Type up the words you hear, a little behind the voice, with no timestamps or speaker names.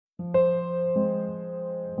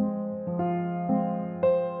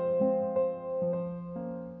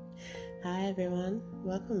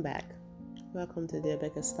welcome back. Welcome to Dear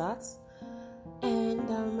Becca's Thoughts. And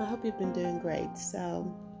I hope you've been doing great.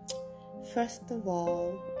 So, first of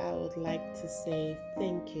all, I would like to say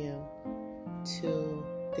thank you to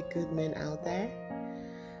the good men out there.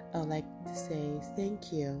 I would like to say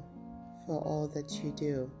thank you for all that you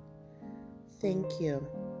do. Thank you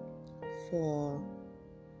for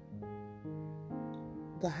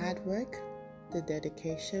the hard work, the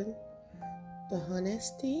dedication, the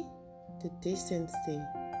honesty, the decency,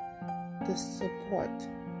 the support,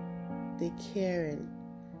 the caring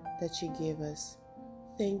that you give us.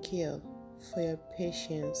 Thank you for your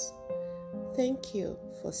patience. Thank you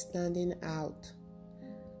for standing out.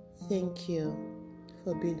 Thank you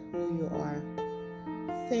for being who you are.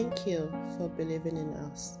 Thank you for believing in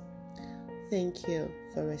us. Thank you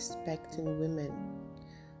for respecting women.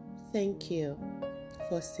 Thank you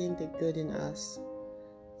for seeing the good in us.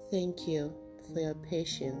 Thank you for your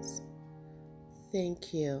patience.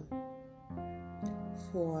 Thank you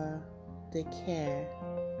for the care,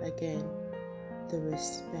 again, the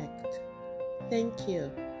respect. Thank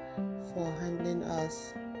you for handling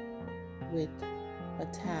us with a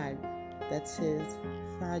tag that says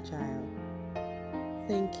fragile.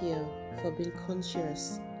 Thank you for being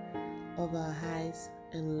conscious of our highs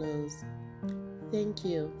and lows. Thank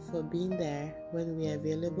you for being there when we are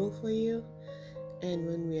available for you and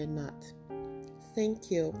when we are not.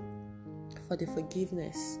 Thank you for the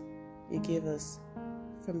forgiveness you give us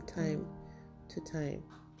from time to time.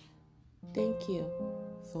 Thank you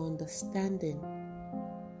for understanding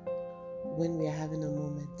when we are having a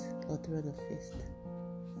moment or throwing a fist.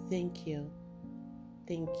 Thank you,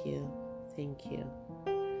 thank you, thank you.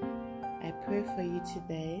 I pray for you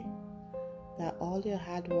today that all your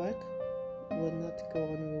hard work will not go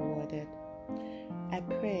unrewarded. I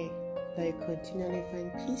pray that you continually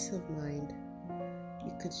find peace of mind.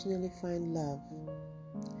 You continually find love.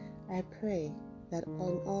 I pray that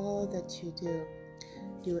on all that you do,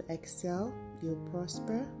 you will excel, you will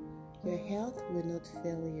prosper, your health will not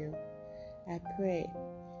fail you. I pray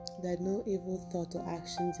that no evil thought or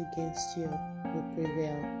actions against you will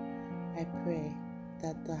prevail. I pray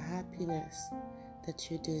that the happiness that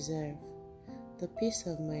you deserve, the peace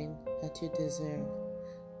of mind that you deserve,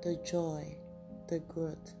 the joy, the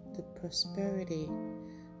growth, the prosperity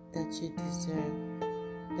that you deserve,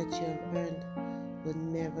 that you have earned, will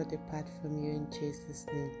never depart from you in Jesus'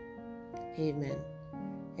 name. Amen.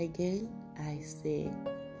 Again, I say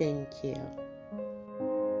thank you.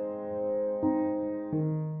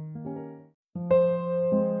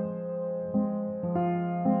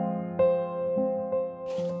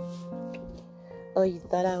 Oh, you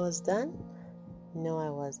thought I was done? No, I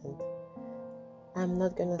wasn't. I'm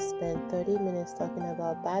not going to spend 30 minutes talking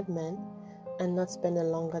about bad men and not spend a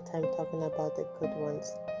longer time talking about the good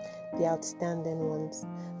ones, the outstanding ones,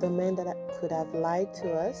 the men that could have lied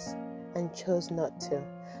to us and chose not to,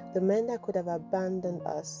 the men that could have abandoned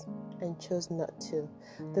us and chose not to,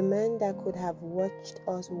 the men that could have watched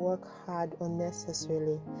us work hard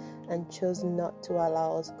unnecessarily and chose not to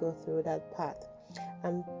allow us go through that path.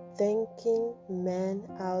 I'm thanking men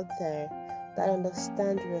out there that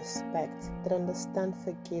understand respect, that understand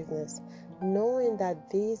forgiveness, knowing that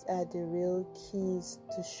these are the real keys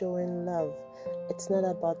to showing love. It's not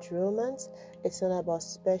about romance, it's not about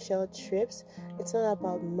special trips, it's not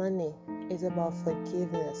about money, it's about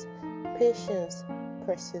forgiveness, patience,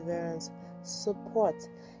 perseverance, support.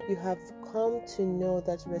 You have come to know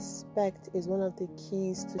that respect is one of the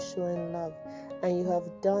keys to showing love, and you have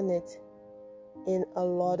done it in a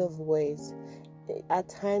lot of ways. At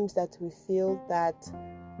times that we feel that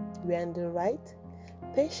we are in the right,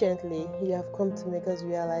 patiently you have come to make us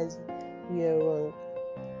realize we are wrong.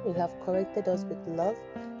 You have corrected us with love.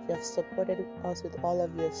 You have supported us with all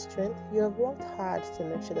of your strength. You have worked hard to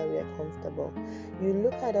make sure that we are comfortable. You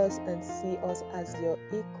look at us and see us as your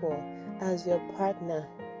equal, as your partner,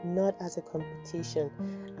 not as a competition.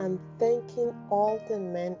 I'm thanking all the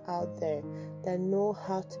men out there that know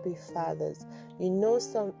how to be fathers. You know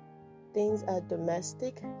some things are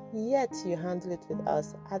domestic, yet you handle it with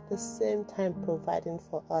us, at the same time providing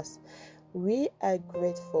for us. We are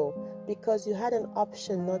grateful because you had an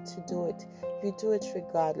option not to do it. You do it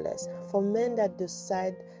regardless. For men that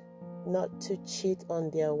decide not to cheat on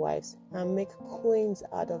their wives and make queens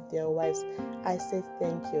out of their wives, I say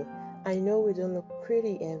thank you. I know we don't look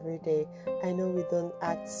pretty every day. I know we don't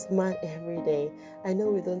act smart every day. I know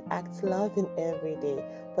we don't act loving every day.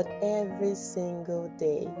 but every single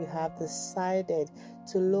day you have decided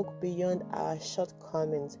to look beyond our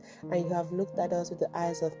shortcomings, and you have looked at us with the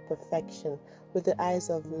eyes of perfection, with the eyes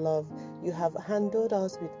of love. You have handled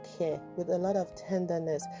us with care, with a lot of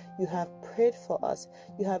tenderness. You have prayed for us.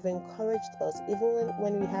 You have encouraged us. Even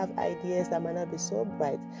when we have ideas that might not be so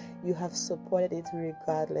bright, you have supported it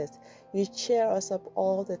regardless. You cheer us up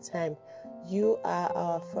all the time. You are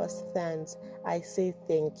our first fans. I say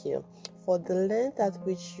thank you for the length at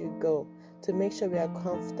which you go to make sure we are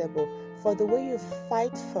comfortable, for the way you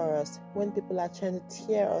fight for us when people are trying to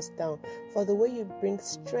tear us down, for the way you bring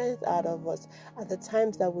strength out of us at the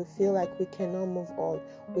times that we feel like we cannot move on,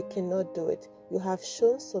 we cannot do it. You have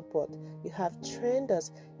shown support, you have trained us,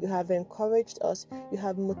 you have encouraged us, you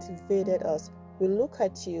have motivated us. We look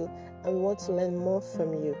at you and we want to learn more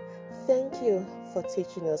from you. Thank you for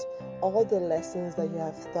teaching us all the lessons that you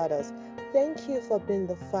have taught us. Thank you for being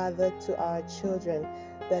the father to our children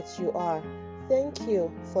that you are. Thank you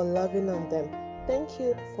for loving on them. Thank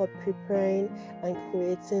you for preparing and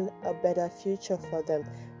creating a better future for them.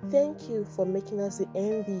 Thank you for making us the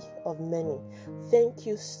envy of many. Thank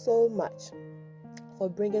you so much for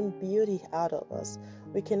bringing beauty out of us.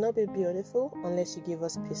 We cannot be beautiful unless you give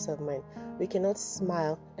us peace of mind. We cannot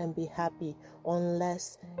smile and be happy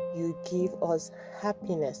unless you give us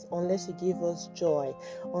happiness, unless you give us joy,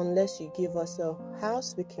 unless you give us a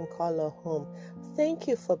house we can call a home. Thank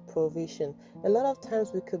you for provision. A lot of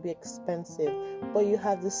times we could be expensive, but you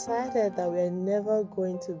have decided that we are never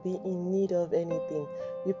going to be in need of anything.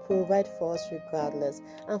 You provide for us regardless.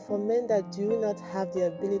 And for men that do not have the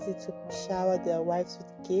ability to shower their wives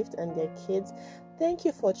with gifts and their kids, thank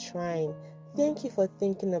you for trying. Thank you for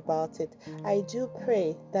thinking about it. I do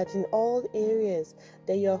pray that in all areas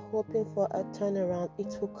that you're hoping for a turnaround,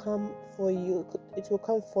 it will come for you. It will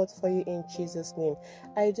come forth for you in Jesus' name.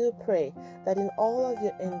 I do pray that in all of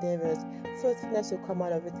your endeavors, fruitfulness will come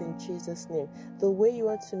out of it in Jesus' name. The way you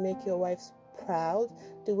want to make your wives proud,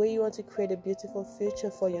 the way you want to create a beautiful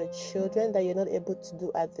future for your children that you're not able to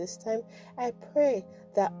do at this time, I pray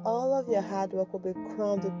that all of your hard work will be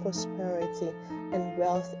crowned with prosperity and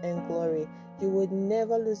wealth and glory. You would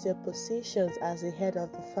never lose your positions as the head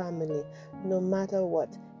of the family, no matter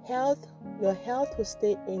what. Your health will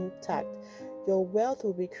stay intact. Your wealth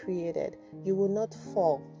will be created. You will not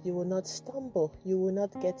fall. You will not stumble. You will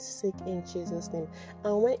not get sick in Jesus' name.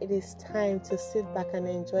 And when it is time to sit back and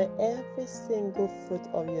enjoy every single fruit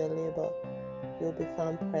of your labor, you'll be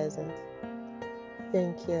found present.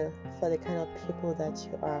 Thank you for the kind of people that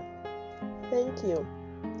you are. Thank you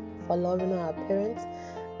for loving our parents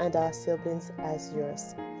and our siblings as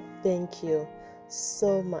yours. Thank you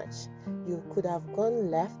so much. You could have gone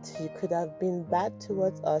left. You could have been bad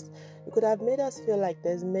towards us. You could have made us feel like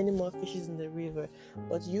there's many more fishes in the river.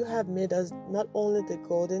 But you have made us not only the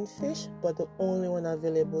golden fish, but the only one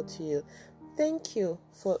available to you. Thank you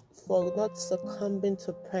for not succumbing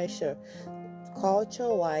to pressure.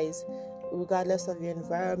 Culture-wise, regardless of your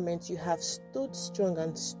environment, you have stood strong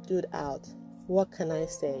and stood out. What can I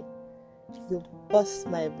say? You bust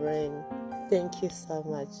my brain. Thank you so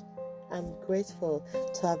much. I'm grateful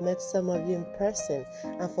to have met some of you in person,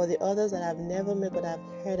 and for the others that I've never met but I've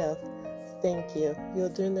heard of, thank you. You're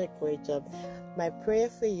doing a great job. My prayer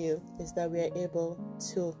for you is that we are able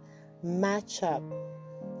to match up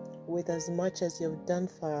with as much as you've done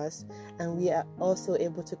for us, and we are also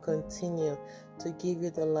able to continue to give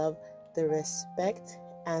you the love, the respect,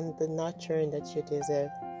 and the nurturing that you deserve.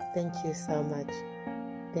 Thank you so much.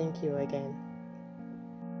 Thank you again.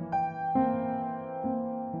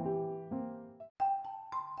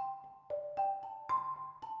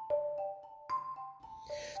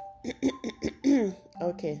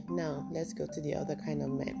 Okay, now let's go to the other kind of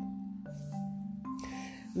men.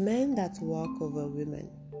 Men that walk over women.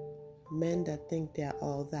 Men that think they are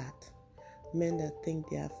all that. Men that think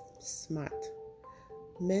they are smart.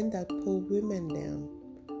 Men that pull women down.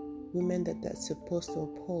 Women that they're supposed to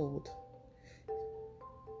uphold.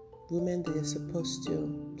 Women that you're supposed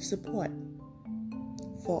to support.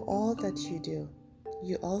 For all that you do,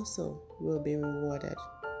 you also will be rewarded.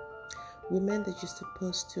 Women that you're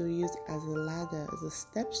supposed to use as a ladder, as a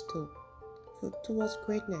step stool towards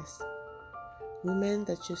greatness. Women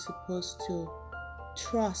that you're supposed to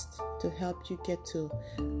trust to help you get to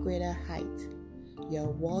greater height. You're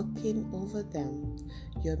walking over them.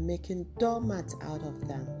 You're making doormats out of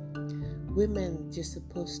them. Women you're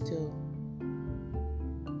supposed to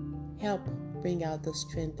help bring out the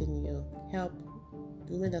strength in you.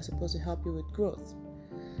 Women that are supposed to help you with growth.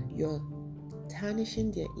 You're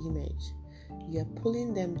tarnishing their image. You're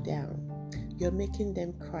pulling them down. You're making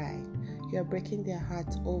them cry. You're breaking their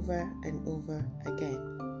hearts over and over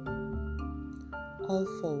again. All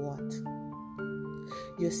for what?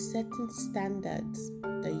 You're setting standards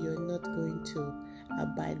that you're not going to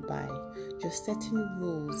abide by. You're setting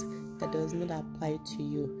rules that does not apply to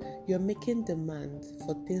you. You're making demands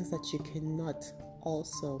for things that you cannot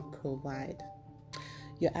also provide.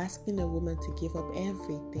 You're asking a woman to give up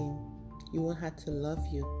everything. You want her to love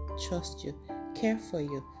you, trust you, care for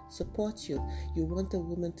you, support you. You want a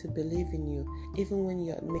woman to believe in you, even when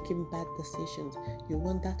you're making bad decisions. You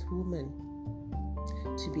want that woman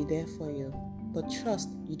to be there for you. But trust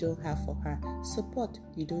you don't have for her. Support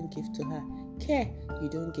you don't give to her. Care you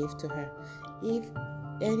don't give to her. If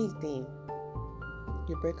anything,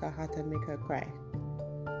 you break her heart and make her cry,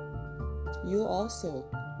 you also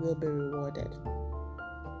will be rewarded.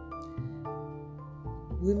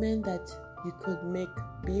 Women that you could make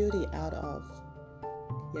beauty out of,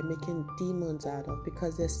 you're making demons out of,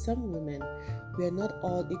 because there's some women, we are not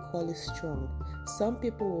all equally strong. Some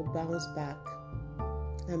people will bounce back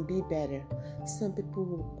and be better. Some people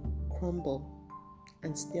will crumble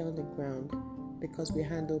and stay on the ground because we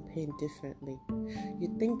handle pain differently.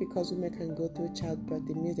 You think because women can go through childbirth,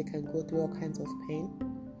 it means they can go through all kinds of pain?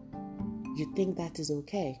 You think that is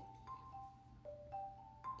okay?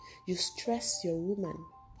 You stress your woman.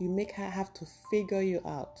 You make her have to figure you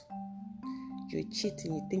out. You're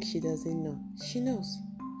cheating. You think she doesn't know. She knows.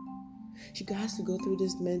 She has to go through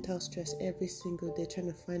this mental stress every single day trying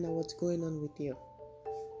to find out what's going on with you.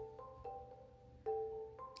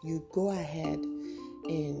 You go ahead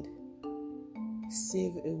and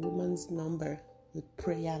save a woman's number with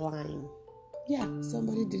prayer line. Yeah,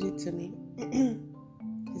 somebody did it to me.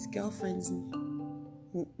 His girlfriend's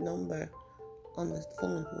number on the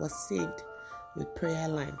phone was saved with prayer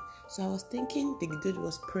line. So I was thinking the dude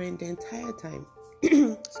was praying the entire time.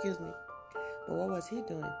 Excuse me. But what was he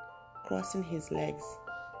doing? Crossing his legs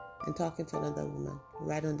and talking to another woman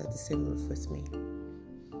right under the same roof with me.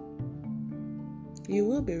 You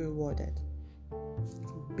will be rewarded,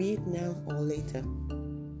 be it now or later.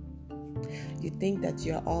 You think that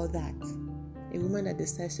you're all that. A woman that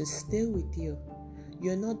decides to stay with you,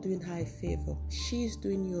 you're not doing her a favor. She's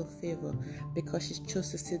doing you a favor because she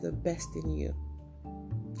chose to see the best in you.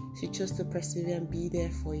 She chose to persevere and be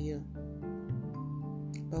there for you.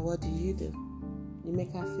 But what do? You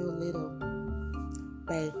make her feel little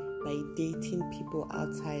by dating people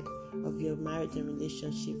outside of your marriage and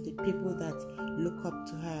relationship, the people that look up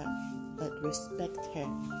to her, that respect her.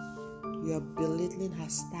 You are belittling her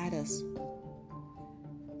status.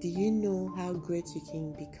 Do you know how great you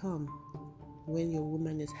can become when your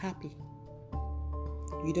woman is happy?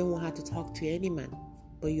 You don't want her to talk to any man,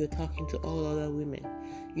 but you're talking to all other women.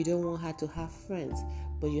 You don't want her to have friends,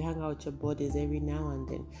 but you hang out with your buddies every now and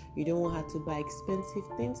then. You don't want her to buy expensive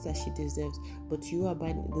things that she deserves, but you are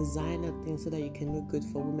buying designer things so that you can look good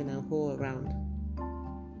for women and go around.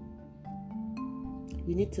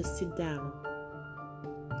 You need to sit down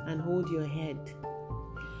and hold your head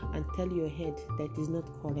and tell your head that it is not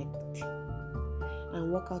correct,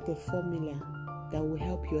 and work out a formula that will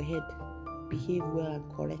help your head behave well and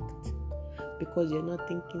correct, because you're not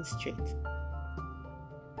thinking straight.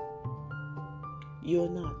 You're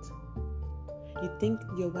not. You think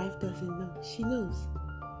your wife doesn't know. She knows.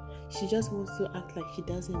 She just wants to act like she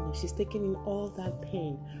doesn't know. She's taking in all that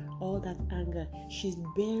pain, all that anger. She's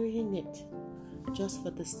burying it just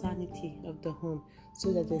for the sanity of the home,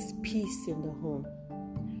 so that there's peace in the home.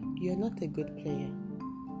 You're not a good player.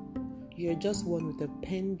 You're just one with a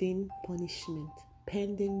pending punishment,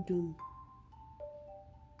 pending doom.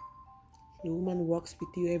 The woman works with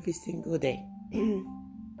you every single day.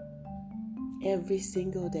 Every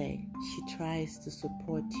single day, she tries to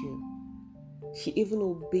support you. She even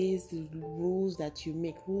obeys the rules that you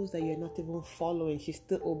make, rules that you're not even following. She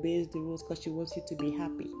still obeys the rules because she wants you to be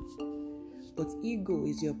happy. But ego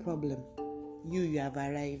is your problem. You have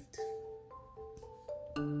arrived.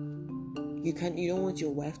 You don't want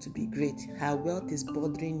your wife to be great. Her wealth is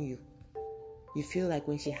bothering you. You feel like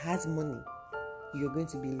when she has money, you're going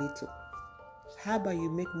to be little. How about you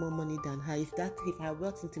make more money than her? If her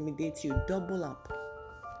wealth intimidates you, double up.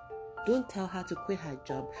 Don't tell her to quit her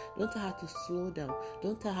job. Don't tell her to slow down.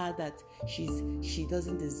 Don't tell her that she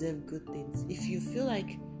doesn't deserve good things. If you feel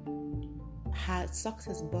like her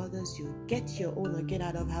success bothers you, get your own or get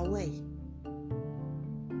out of her way.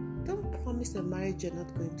 Don't promise a marriage you're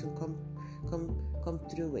not going to come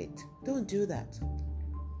through with. Don't do that.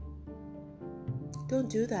 Don't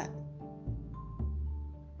do that.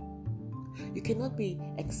 You cannot be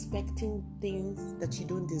expecting things that you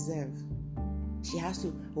don't deserve. She has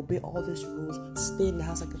to obey all these rules, stay in the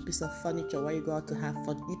house like a piece of furniture while you go out to have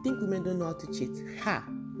fun. You think women don't know how to cheat? Ha!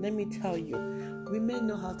 Let me tell you, women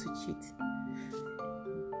know how to cheat.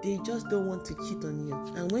 they just don't want to cheat on you.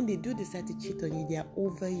 And when they do decide to cheat on you, they are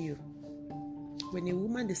over you. When a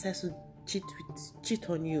woman decides to cheat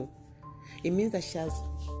on you, it means that she has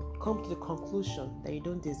come to the conclusion that you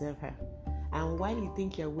don't deserve her. And while you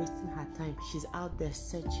think you're wasting her time, she's out there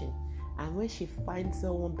searching. And when she finds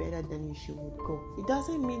someone better than you, she would go. It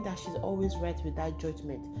doesn't mean that she's always right with that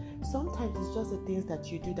judgment. Sometimes it's just the things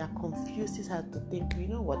that you do that confuses her to think, you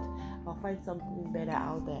know what, I'll find something better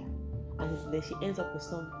out there. And then she ends up with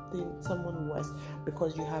someone worse,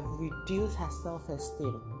 because you have reduced her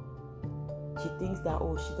self-esteem. She thinks that,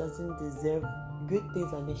 she doesn't deserve good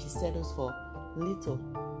things, and then she settles for little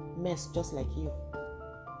mess just like you.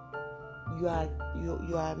 You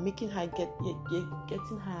are making her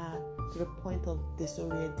getting her to the point of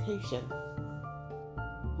disorientation,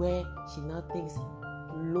 where she now thinks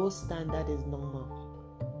low standard is normal,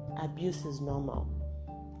 abuse is normal,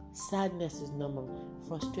 sadness is normal,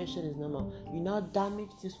 frustration is normal. You now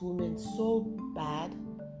damage this woman so bad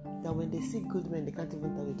that when they see good men, they can't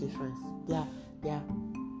even tell the difference.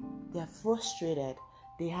 They are frustrated.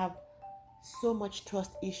 They have so much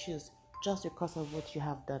trust issues just because of what you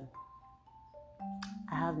have done.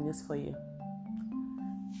 I have news for you.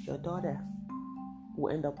 Your daughter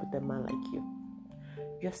will end up with a man like you.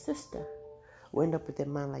 Your sister will end up with a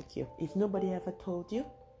man like you. If nobody ever told you,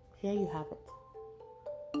 here you have it.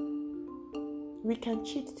 We can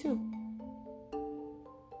cheat too.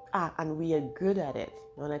 And we are good at it.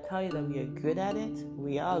 When I tell you that we are good at it,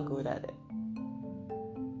 we are good at it.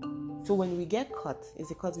 So when we get caught, it's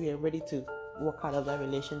because we are ready to walk out of that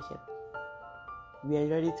relationship. We are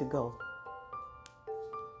ready to go.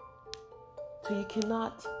 So you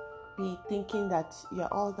cannot be thinking that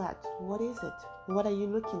you're all that. What is it? What are you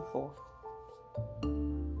looking for?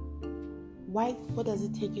 What does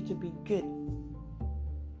it take you to be good?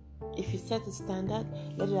 If you set a standard,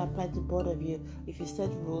 let it apply to both of you. If you set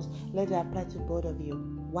rules, let it apply to both of you.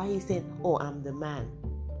 Why are you saying, I'm the man?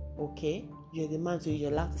 Okay, you're the man, so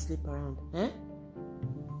you're allowed to sleep around.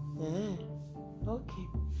 Okay.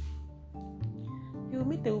 You will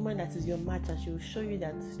meet a woman that is your match, and she will show you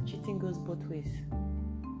that cheating goes both ways.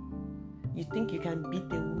 You think you can beat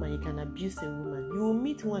a woman, you can abuse a woman. You will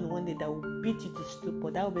meet one day that will beat you to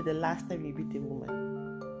stupor. That will be the last time you beat a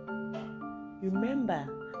woman. Remember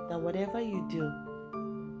that whatever you do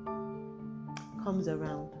comes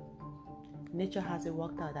around. Nature has it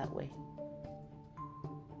worked out that way.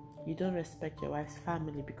 You don't respect your wife's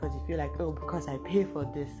family because you feel like, because I pay for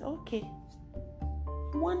this. Okay.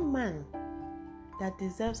 One man that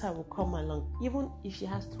deserves her will come along, even if she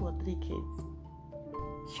has 2 or 3 kids.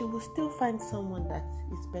 She will still find someone that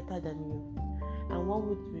is better than you. And what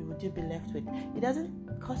would you be left with? It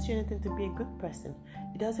doesn't cost you anything to be a good person.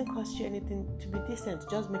 It doesn't cost you anything to be decent.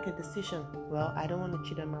 Just make a decision. Well, I don't want to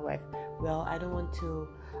cheat on my wife. Well, I don't want to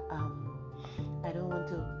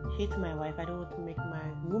hate my wife. I don't want to make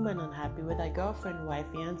my woman unhappy, whether girlfriend, wife,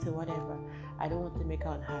 fiance, whatever. I don't want to make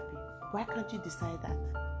her unhappy. Why can't you decide that?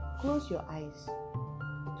 Close your eyes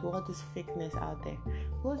to all this fakeness out there.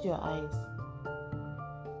 Close your eyes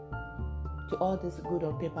to all this good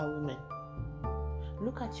on paper women.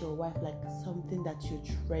 Look at your wife like something that you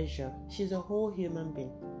treasure. She's a whole human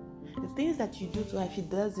being. The things that you do to her, if she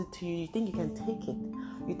does it to you, you think you can take it.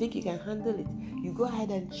 You think you can handle it. You go ahead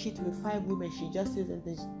and cheat with 5 women. She just says and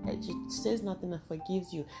she says nothing and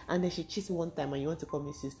forgives you. And then she cheats one time and you want to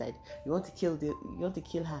commit suicide. You want to kill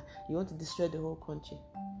her. You want to destroy the whole country.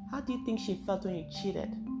 How do you think she felt when you cheated?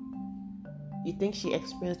 You think she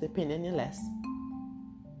experienced the pain any less?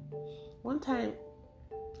 One time,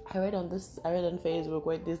 I read on Facebook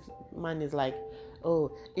where this man is like,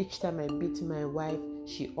 each time I beat my wife,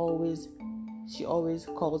 she always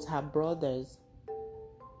calls her brothers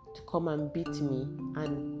to come and beat me.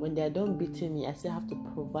 And when they are done beating me, I still have to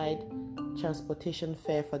provide transportation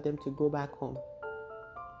fare for them to go back home.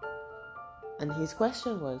 And his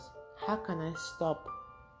question was, how can I stop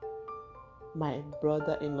my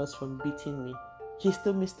brother-in-laws from beating me? He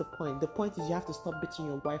still missed the point. The point is you have to stop beating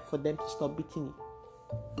your wife for them to stop beating you.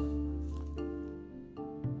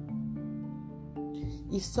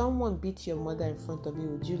 If someone beats your mother in front of you,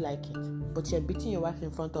 would you like it? But you're beating your wife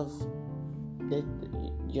in front of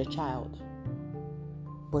your child.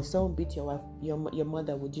 But if someone beat your wife, your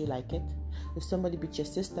mother, would you like it? If somebody beat your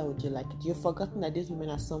sister, would you like it? You've forgotten that these women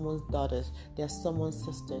are someone's daughters. They are someone's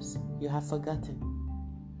sisters. You have forgotten.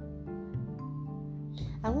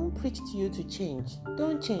 I won't preach to you to change.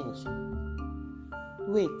 Don't change.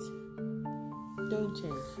 Wait. Don't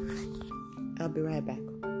change. I'll be right back.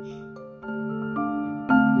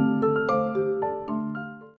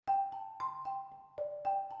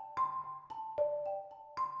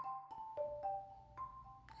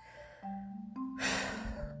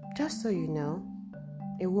 Just so you know,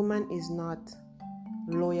 a woman is not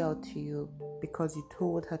loyal to you because you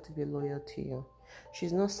told her to be loyal to you.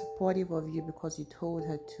 She's not supportive of you because you told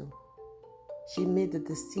her to. She made the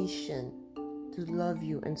decision to love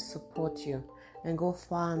you and support you and go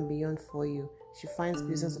far and beyond for you. She finds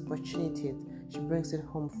business opportunities. She brings it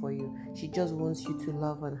home for you. She just wants you to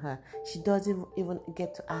love on her. She doesn't even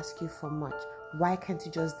get to ask you for much. Why can't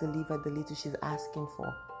you just deliver the little she's asking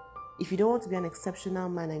for? If you don't want to be an exceptional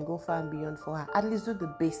man and go far and beyond for her, at least do the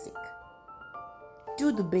basic.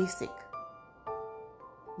 Do the basic.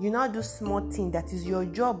 You now do small thing that is your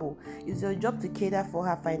job. It's your job to cater for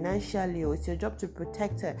her financially. It's your job to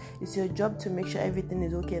protect her. It's your job to make sure everything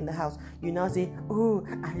is okay in the house. You now say, oh,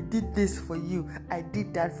 I did this for you. I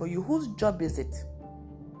did that for you. Whose job is it?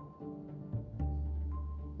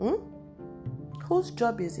 Whose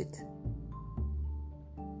job is it?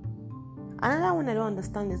 Another one I don't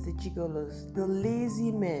understand is the gigolos, the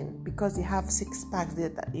lazy men, because they have six packs.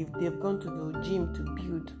 If they've gone to the gym to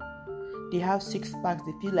build, they have six packs.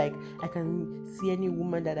 They feel like I can see any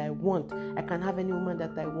woman that I want. I can have any woman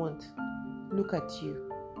that I want. Look at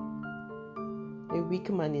you, a weak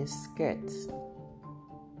man in skirts.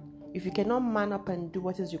 If you cannot man up and do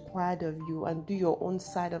what is required of you and do your own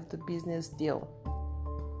side of the business deal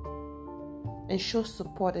and show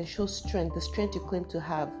support and show strength, the strength you claim to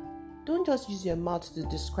have, don't just use your mouth to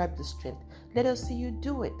describe the strength. Let us see you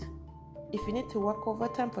do it. If you need to work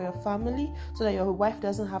overtime for your family so that your wife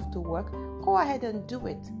doesn't have to work, go ahead and do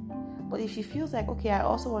it. But if she feels like, okay, I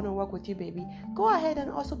also want to work with you, baby, go ahead and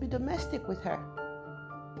also be domestic with her.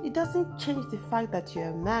 It doesn't change the fact that you're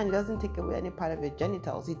a man. It doesn't take away any part of your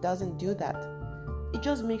genitals. It doesn't do that. It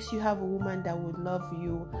just makes you have a woman that would love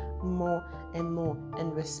you more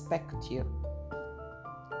and respect you.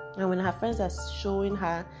 And when her friends are showing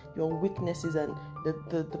her your weaknesses and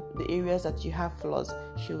the areas that you have flaws,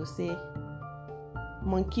 she will say,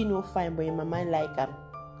 monkey no fine, but in my mind like him.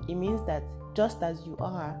 It means that just as you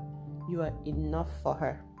are enough for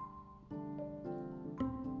her.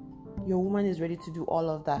 Your woman is ready to do all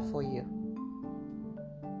of that for you.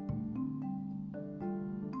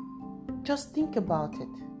 Just think about it.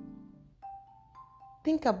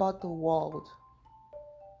 Think about the world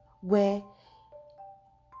where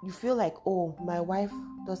you feel like, oh, my wife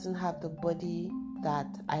doesn't have the body that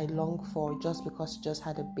I long for just because she just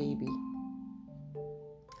had a baby.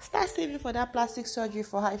 Start saving for that plastic surgery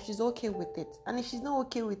for her if she's okay with it. And if she's not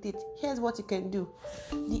okay with it, here's what you can do.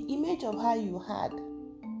 The image of her you had,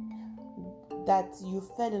 that you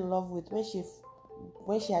fell in love with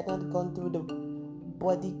when she had not gone through the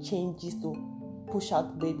body changes to push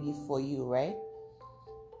out baby for you, right?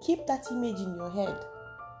 Keep that image in your head.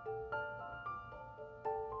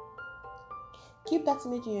 Keep that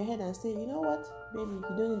image in your head and say, you know what, baby,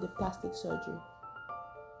 you don't need the plastic surgery.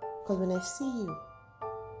 Because when I see you,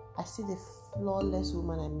 I see the flawless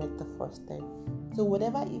woman I met the first time. So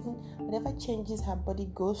whatever changes her body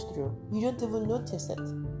goes through, you don't even notice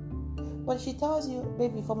it. But she tells you,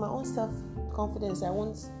 baby, for my own self-confidence, I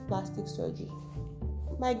want plastic surgery.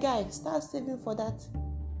 My guy, start saving for that.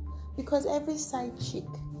 Because every side chick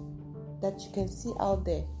that you can see out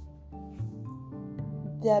there,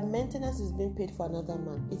 their maintenance is being paid for another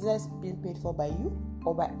man. Is that being paid for by you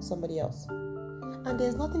or by somebody else? And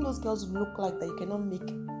there's nothing those girls look like that you cannot make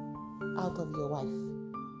out of your wife.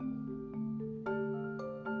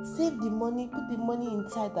 Save the money, put the money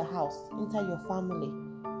inside the house, inside your family.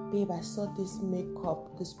 Babe, I saw this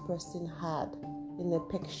makeup this person had in the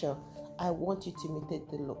picture. I want you to imitate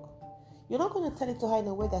the look. You're not going to tell it to her in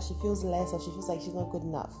a way that she feels less or she feels like she's not good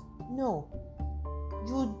enough. No.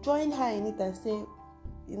 You join her in it and say,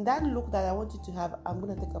 in that look that I want you to have, I'm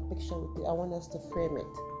going to take a picture with you. I want us to frame it.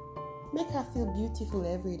 Make her feel beautiful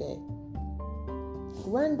every day.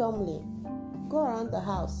 Randomly, go around the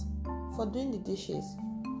house for doing the dishes.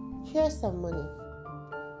 Share some money.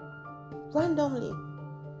 Randomly,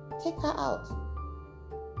 take her out.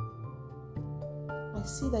 I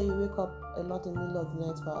see that you wake up a lot in the middle of the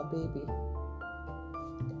night for our baby.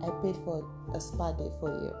 I paid for a spa day for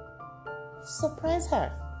you. Surprise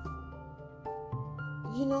her.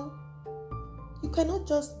 You know, you cannot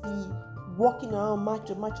just be walking around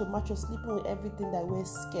macho, sleeping with everything that wears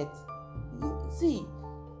skirt. See,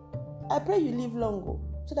 I pray you live long,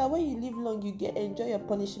 so that when you live long, you enjoy your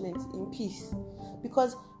punishment in peace.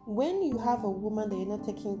 Because when you have a woman that you're not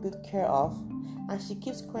taking good care of, and she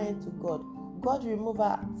keeps crying to God, God will remove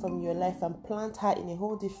her from your life and plant her in a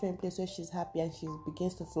whole different place where she's happy and she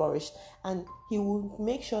begins to flourish. And He will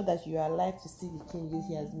make sure that you are alive to see the changes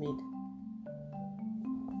He has made.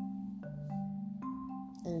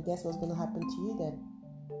 And guess what's going to happen to you then?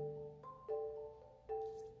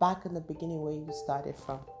 back in the beginning where you started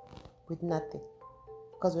from, with nothing.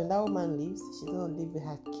 Because when that woman leaves, she's going to leave with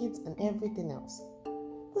her kids and everything else.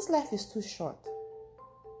 This life is too short.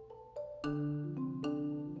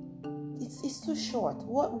 It's too short.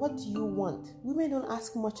 What do you want? Women don't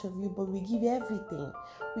ask much of you, but we give everything.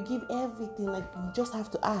 We give everything. Like, you just have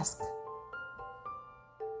to ask.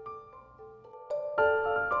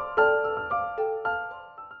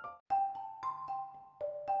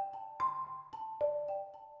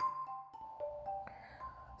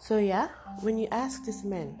 So yeah, when you ask these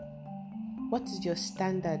men, what is your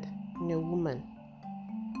standard in a woman?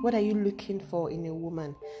 What are you looking for in a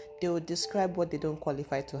woman? They will describe what they don't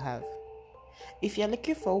qualify to have. If you're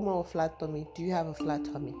looking for a woman with flat tummy, do you have a flat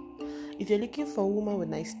tummy? If you're looking for a woman with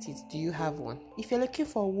nice teeth, do you have one? If you're looking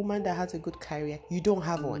for a woman that has a good career, you don't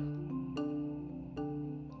have one.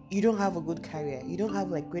 You don't have a good career. You don't have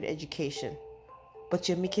like great education, but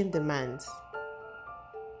you're making demands.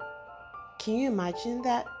 Can you imagine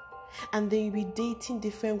that? And then you'll be dating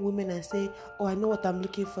different women and say, oh, I know what I'm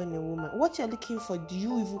looking for in a woman. What you're looking for,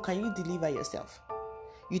 can you deliver yourself?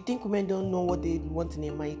 You think women don't know what they want in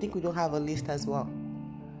a man? You think we don't have a list as well?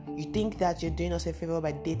 You think that you're doing us a favor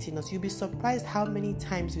by dating us? You'll be surprised how many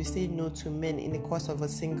times we say no to men in the course of a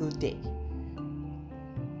single day.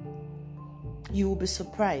 You will be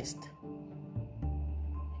surprised.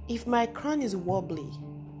 If my crown is wobbly,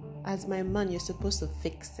 as my man, you're supposed to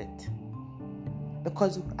fix it.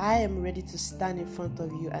 Because I am ready to stand in front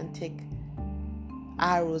of you and take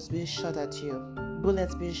arrows being shot at you,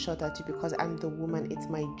 bullets being shot at you, because I'm the woman. It's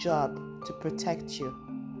my job to protect you.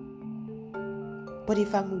 But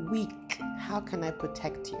if I'm weak, how can I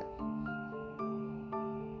protect you?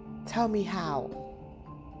 Tell me how.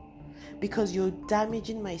 Because you're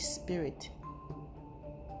damaging my spirit.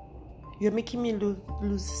 You're making me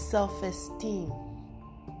lose self-esteem.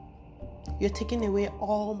 You're taking away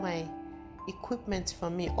all my equipment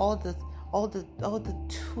from me, all the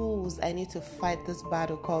tools I need to fight this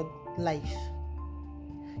battle called life.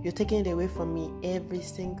 You're taking it away from me every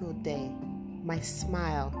single day. My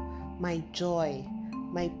smile, my joy,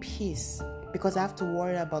 my peace, because I have to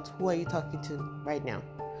worry about who are you talking to right now.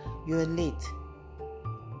 You're late.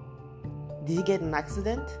 Did you get in an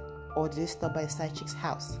accident, or did you stop by Chic's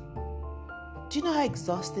house? Do you know how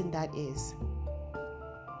exhausting that is?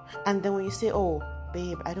 And then when you say, oh,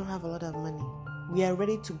 babe, I don't have a lot of money, we are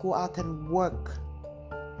ready to go out and work.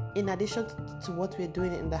 In addition to what we're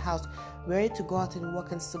doing in the house, we're ready to go out and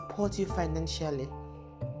work and support you financially.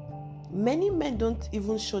 Many men don't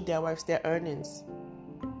even show their wives their earnings.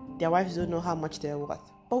 Their wives don't know how much they're worth.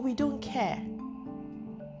 But we don't care.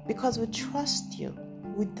 Because we trust you.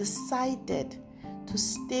 We decided to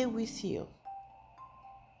stay with you.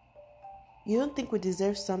 You don't think we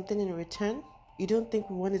deserve something in return? You don't think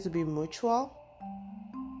we want it to be mutual?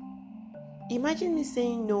 Imagine me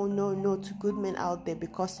saying no to good men out there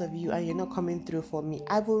because of you, and you're not coming through for me.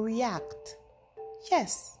 I will react.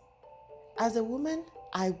 Yes. As a woman,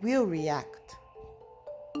 I will react.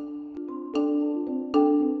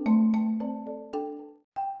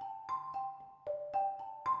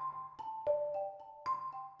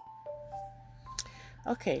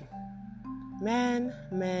 Okay. Man.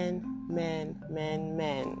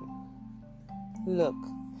 Look.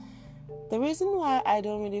 The reason why I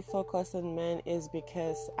don't really focus on men is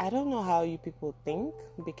because I don't know how you people think,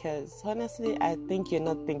 because honestly, I think you're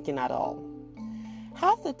not thinking at all.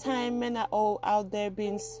 Half the time, men are all out there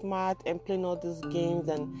being smart and playing all these games,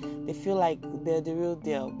 and they feel like they're the real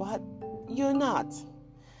deal, but you're not.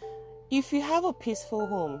 If you have a peaceful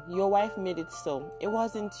home, your wife made it so. It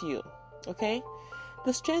wasn't you, okay?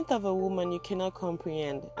 The strength of a woman you cannot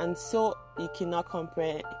comprehend, and so you cannot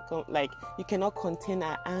you cannot contain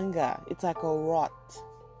her anger. It's like a rot.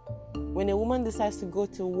 When a woman decides to go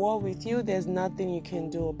to war with you, there's nothing you can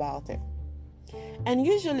do about it. And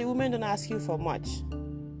usually women don't ask you for much.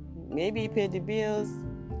 Maybe pay the bills,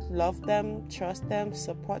 love them, trust them,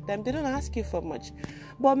 support them. They don't ask you for much.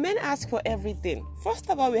 But men ask for everything. First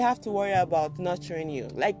of all, we have to worry about nurturing you.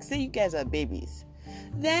 Like, say you guys are babies.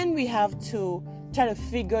 Then we have to try to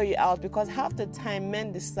figure you out, because half the time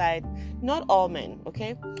men decide, not all men,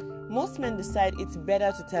 okay? Most men decide it's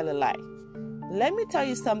better to tell a lie. Let me tell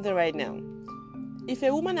you something right now. If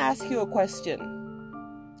a woman asks you a question,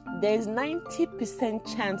 there's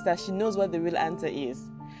 90% chance that she knows what the real answer is.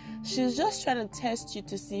 She's just trying to test you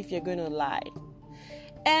to see if you're going to lie.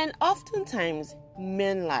 And oftentimes,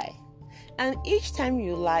 men lie. And each time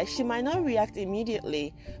you lie, she might not react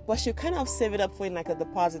immediately, but she'll kind of save it up for you in like a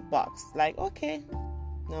deposit box. Like, okay,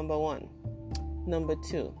 number 1, number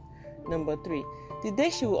 2, number 3. The day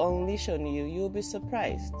she will unleash on you, you'll be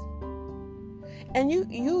surprised. And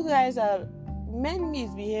you guys are, men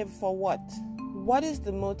misbehave for what? What is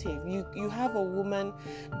the motive? You have a woman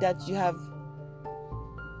that you have,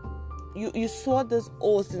 you swore this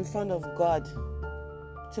oath in front of God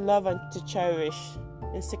to love and to cherish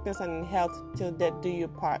in sickness and in health till death do you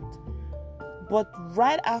part. But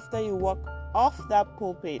right after you walk off that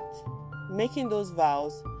pulpit, making those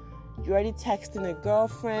vows, you're already texting a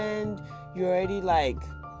girlfriend, you're already like,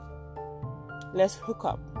 let's hook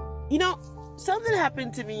up. You know, something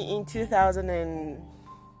happened to me in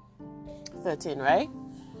 2013, right?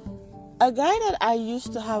 A guy that I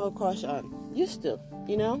used to have a crush on,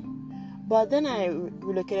 but then I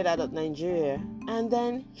relocated out of Nigeria, and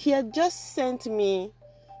then he had just sent me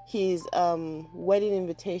his wedding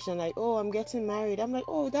invitation, like, oh, I'm getting married. I'm like,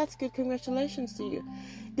 oh, that's good, congratulations to you.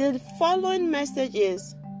 The following message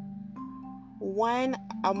is, when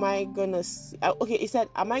am I gonna see? Okay, he said,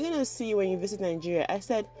 am I gonna see you when you visit Nigeria? I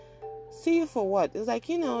said, see you for what? It was like,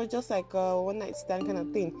 just like a one night stand kind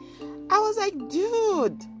of thing. I was like,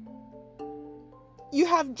 dude, you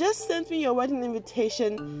have just sent me your wedding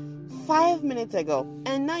invitation 5 minutes ago,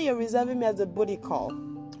 and now you're reserving me as a booty call.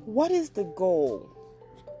 What is the goal?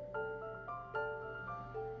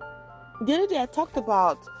 The other day I talked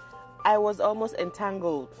about I was almost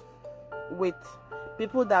entangled with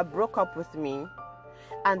people that broke up with me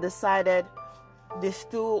and decided they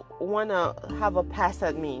still want to have a pass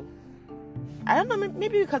at me. I don't know,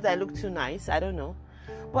 maybe because I look too nice, I don't know.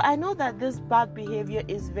 But I know that this bad behavior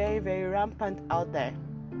is very, very rampant out there.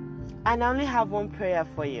 And I only have one prayer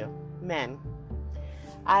for you, men.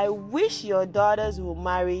 I wish your daughters will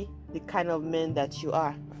marry the kind of men that you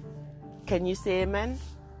are. Can you say amen?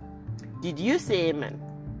 Did you say amen?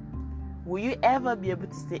 Will you ever be able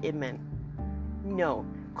to say amen? No,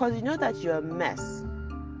 because you know that you're a mess.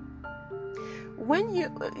 When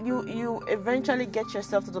you eventually get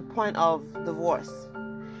yourself to the point of divorce,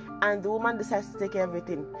 and the woman decides to take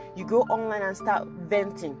everything, you go online and start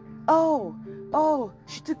venting. Oh,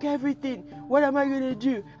 she took everything. What am I going to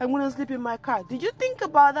do? I'm going to sleep in my car. Did you think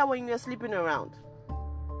about that when you're sleeping around?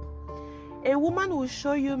 A woman will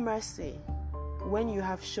show you mercy when you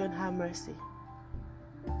have shown her mercy.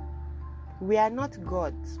 We are not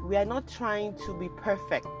gods. We are not trying to be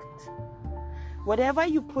perfect. Whatever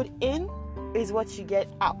you put in is what you get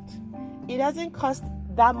out. It doesn't cost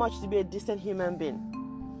that much to be a decent human being.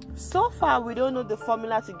 So far, we don't know the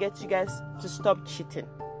formula to get you guys to stop cheating.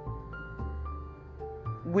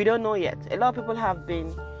 We don't know yet. A lot of people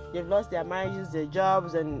they've lost their marriages, their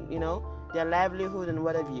jobs, and their livelihood and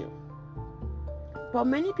what have you. But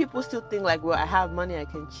many people still think like, well, I have money, I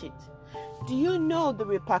can cheat. Do you know the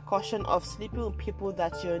repercussion of sleeping with people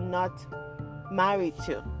that you're not married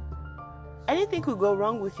to? Anything could go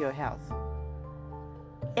wrong with your health.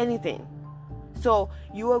 Anything. So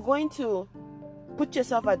you are going to put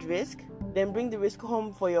yourself at risk, then bring the risk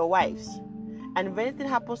home for your wives. And if anything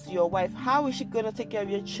happens to your wife, how is she going to take care of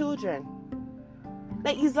your children?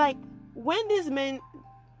 It's like when these men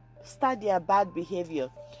start their bad behavior,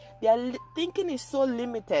 their thinking is so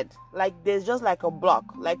limited. Like there's just like a block.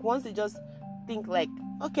 Like once they just think like,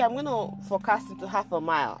 okay, I'm going to forecast it to half a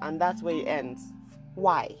mile, and that's where it ends.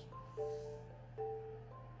 Why?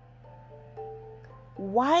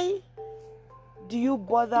 Why do you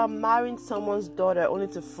bother marrying someone's daughter only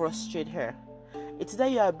to frustrate her? It's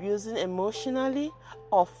that you're abusing emotionally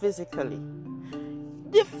or physically.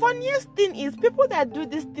 The funniest thing is people that do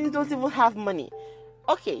these things don't even have money.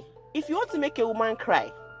 Okay, if you want to make a woman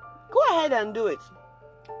cry, go ahead and do it.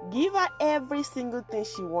 Give her every single thing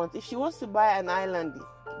she wants. If she wants to buy an island,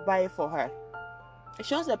 buy it for her. If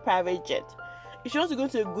she wants a private jet, if she wants to go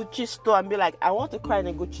to a Gucci store and be like, I want to cry in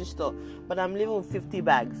a Gucci store, but I'm leaving with 50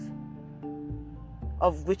 bags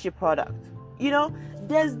of Gucci product.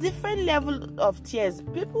 There's different level of tears.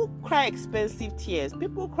 People cry expensive tears.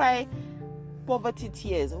 People cry poverty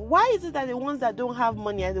tears. Why is it that the ones that don't have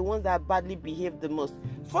money are the ones that badly behave the most?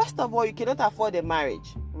 First of all, you cannot afford a marriage,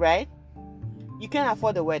 right? You can't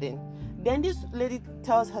afford a wedding. Then this lady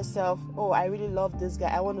tells herself, oh, I really love this guy.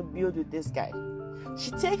 I want to build with this guy.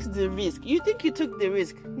 She takes the risk. You think you took the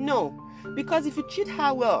risk? No. Because if you treat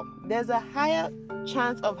her well, there's a higher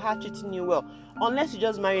chance of her treating you well. Unless you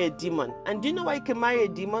just marry a demon. And do you know why you can marry a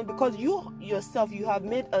demon? Because you yourself, you have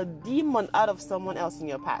made a demon out of someone else in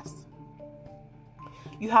your past.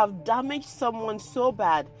 You have damaged someone so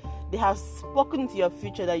bad, they have spoken to your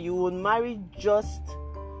future that you will marry just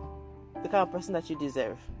the kind of person that you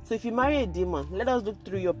deserve. So if you marry a demon, let us look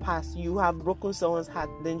through your past. You have broken someone's heart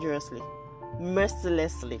dangerously,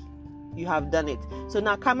 mercilessly. You have done it. So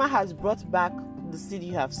now karma has brought back the seed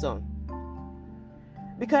you have sown.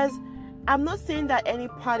 Because I'm not saying that any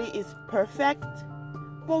party is perfect,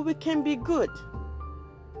 but we can be good.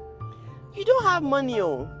 You don't have money,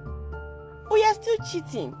 but you're still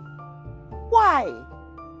cheating. Why?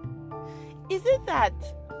 Is it that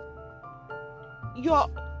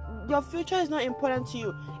your future is not important to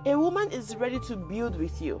you? A woman is ready to build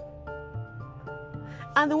with you.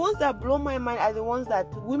 And the ones that blow my mind are the ones that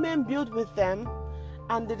women build with them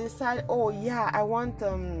and they decide, oh yeah, I want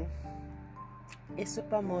a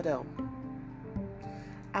supermodel.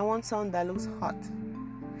 I want someone that looks hot.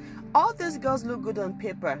 All these girls look good on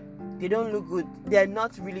paper. They don't look good. They're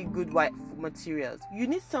not really good wife materials. You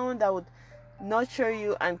need someone that would nurture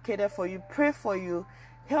you and cater for you, pray for you,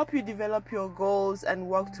 help you develop your goals and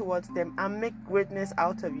work towards them and make greatness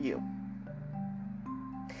out of you.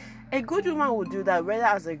 A good woman will do that, whether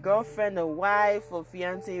as a girlfriend, a wife, or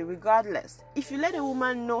fiancé, regardless. If you let a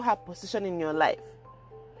woman know her position in your life,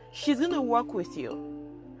 she's going to work with you.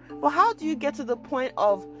 But how do you get to the point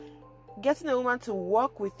of getting a woman to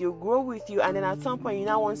work with you, grow with you, and then at some point you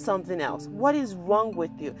now want something else? What is wrong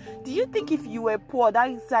with you? Do you think if you were poor,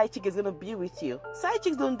 that side chick is going to be with you? Side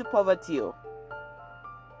chicks don't do poverty.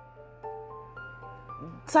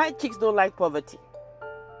 Side chicks don't like poverty.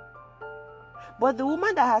 But the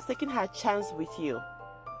woman that has taken her chance with you,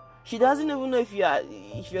 she doesn't even know if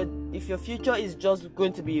your future is just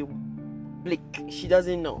going to be bleak. She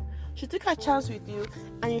doesn't know. She took her chance with you,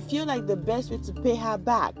 and you feel like the best way to pay her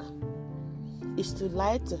back is to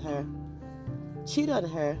lie to her, cheat on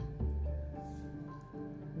her,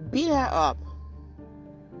 beat her up,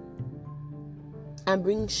 and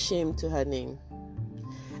bring shame to her name.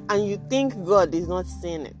 And you think God is not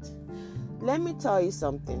seeing it. Let me tell you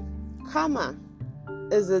something. Karma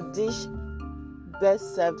is a dish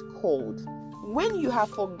best served cold. When you have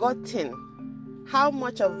forgotten how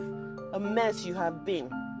much of a mess you have been,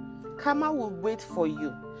 karma will wait for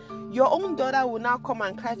you. Your own daughter will now come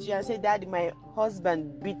and cry to you and say, Daddy, my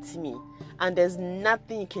husband beat me, and there's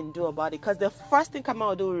nothing you can do about it. Because the first thing karma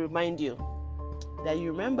will do will remind you that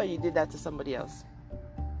you remember you did that to somebody else.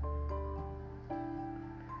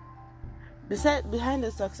 Behind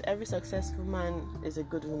every successful man is a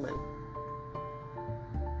good woman.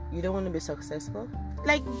 You don't want to be successful?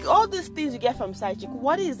 Like all these things you get from side chick,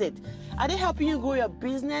 what is it? Are they helping you grow your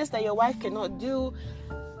business that your wife cannot do?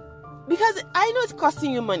 Because I know it's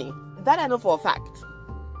costing you money. That I know for a fact.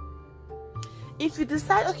 If you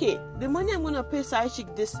decide, okay, the money I'm going to pay side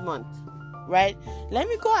chick this month, right? Let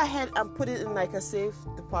me go ahead and put it in like a safe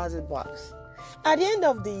deposit box. At the end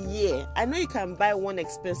of the year, I know you can buy one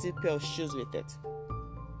expensive pair of shoes with it.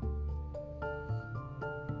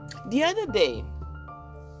 The other day,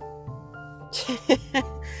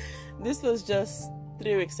 this was just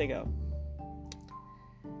 3 weeks ago.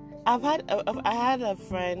 I had a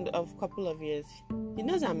friend of a couple of years. He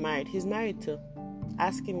knows I'm married. He's married too.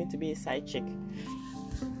 Asking me to be a side chick.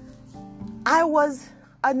 I was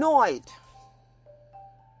annoyed.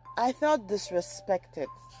 I felt disrespected.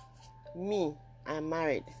 Me, I'm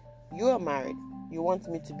married. You are married. You want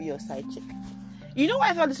me to be your side chick. You know why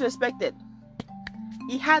I felt disrespected?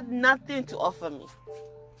 He had nothing to offer me.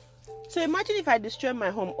 So imagine if I destroy my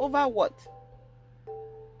home over what?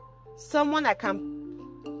 Someone I can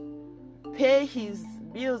pay his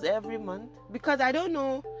bills every month, because I don't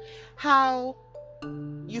know how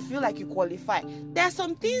you feel like you qualify. There are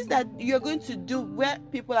some things that you're going to do where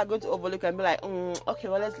people are going to overlook and be like, okay,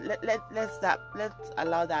 well let's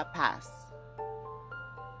allow that pass.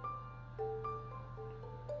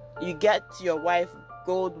 You get your wife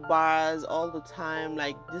gold bars all the time,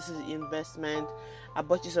 like this is investment. I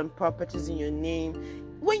bought you some properties in your name.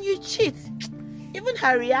 When you cheat, even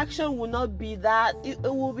her reaction will not be that. It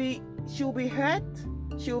will be, she will be hurt,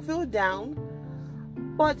 she will feel down,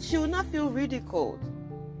 but she will not feel ridiculed.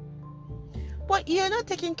 But you're not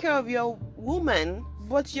taking care of your woman,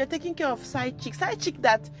 but you're taking care of side chick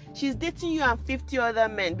that she's dating you and 50 other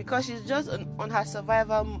men because she's just on her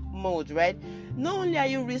survival mode, right? Not only are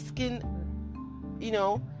you risking,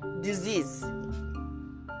 disease,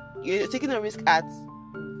 you're taking a risk at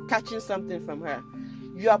catching something from her.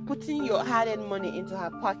 You are putting your hard-earned money into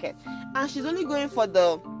her pocket, and she's only going for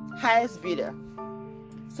the highest bidder.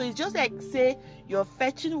 So it's just like, say you're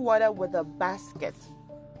fetching water with a basket,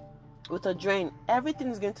 with a drain. Everything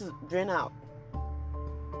is going to drain out.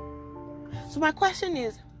 So my question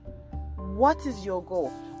is, what is your goal?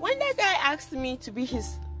 When that guy asked me to be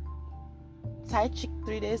his side chick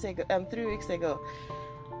 3 weeks ago,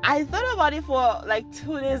 I thought about it for like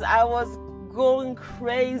 2 days. I was going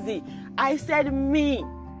crazy. I said, me,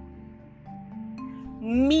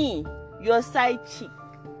 your side chick,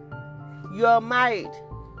 you're married,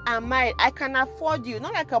 I'm married. I can afford you.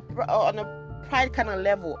 Not like on a pride kind of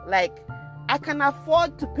level. Like, I can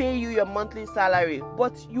afford to pay you your monthly salary,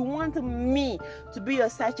 but you want me to be your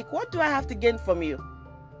side chick. What do I have to gain from you?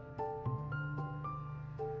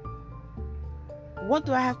 What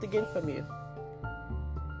do I have to gain from you?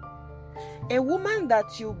 A woman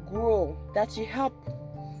that you grow, that you help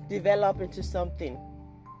develop into something,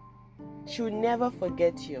 she will never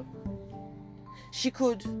forget you. She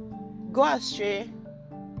could go astray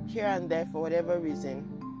here and there for whatever reason,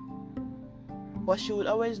 but she would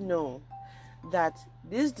always know that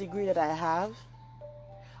this degree that I have,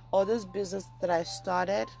 or this business that I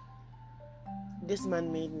started, this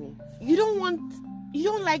man made me. You don't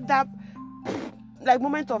like that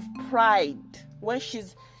moment of pride when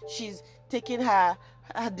she's taking her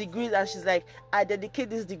degrees and she's like, I dedicate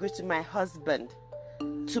this degree to my husband,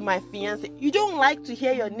 to my fiance. You don't like to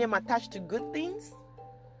hear your name attached to good things?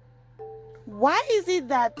 Why is it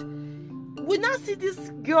that we now see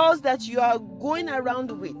these girls that you are going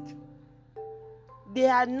around with? They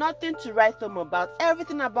are nothing to write home about.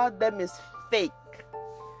 Everything about them is fake.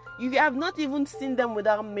 You have not even seen them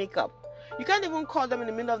without makeup. You can't even call them in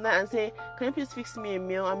the middle of the night and say, can you please fix me a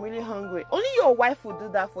meal? I'm really hungry. Only your wife will do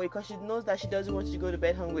that for you because she knows that she doesn't want you to go to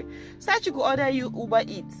bed hungry. So she could order you Uber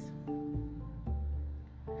Eats.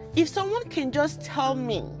 If someone can just tell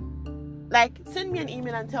me, like send me an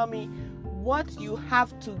email and tell me what you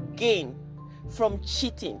have to gain from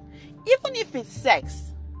cheating, even if it's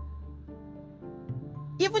sex,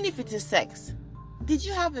 even if it is sex. Did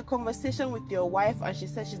you have a conversation with your wife and she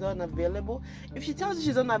said she's unavailable? If she tells you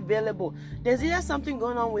she's unavailable, there's either something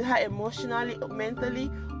going on with her emotionally,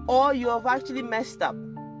 mentally, or you have actually messed up.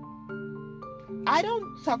 I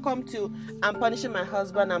don't succumb to, I'm punishing my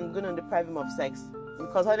husband, I'm going to deprive him of sex.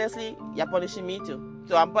 Because honestly, you're punishing me too.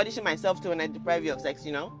 So I'm punishing myself too when I deprive you of sex,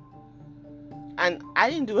 you know? And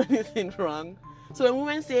I didn't do anything wrong. So when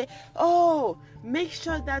women say, oh, make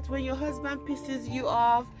sure that when your husband pisses you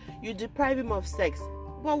off, you deprive him of sex.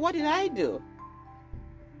 Well, what did I do?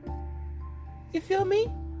 You feel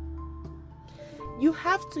me? You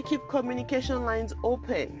have to keep communication lines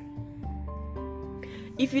open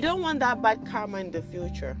if you don't want that bad karma in the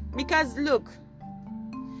future. Because look,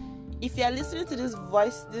 if you are listening to this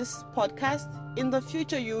podcast, in the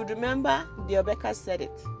future you would remember Diobeka said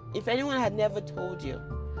it. If anyone had never told you,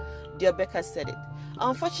 Diobeka said it.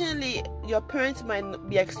 Unfortunately, your parents might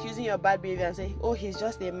be excusing your bad behavior and say, oh, he's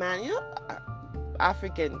just a man. You know,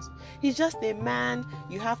 Africans, he's just a man,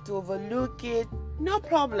 you have to overlook it. No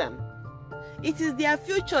problem. It is their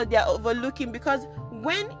future they are overlooking, because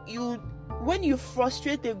when you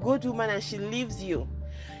frustrate a good woman and she leaves you,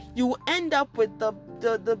 you will end up with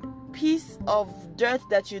the piece of dirt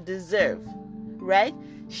that you deserve, right?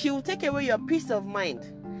 She will take away your peace of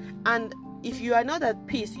mind. And if you are not at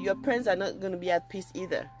peace, your parents are not going to be at peace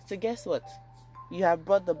either. So guess what? You have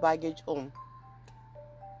brought the baggage home.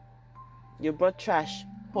 You brought trash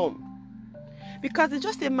home. Because it's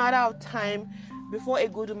just a matter of time before a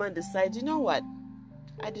good woman decides, you know what?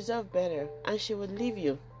 I deserve better. And she would leave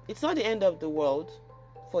you. It's not the end of the world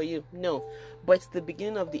for you. No. But it's the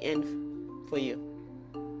beginning of the end for you.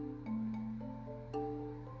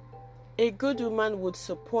 A good woman would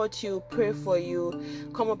support you, pray for you,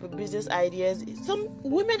 come up with business ideas. Some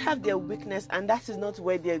women have their weakness, and that is not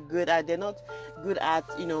where they're good at. They're not good at,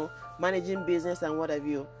 managing business and what have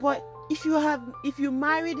you. But if you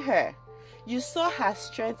married her, you saw her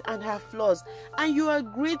strengths and her flaws, and you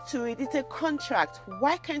agreed to it. It's a contract.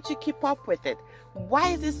 Why can't you keep up with it? Why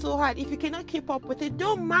is it so hard? If you cannot keep up with it,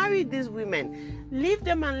 don't marry these women. Leave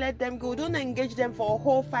them and let them go. Don't engage them for a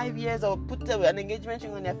whole 5 years or put an engagement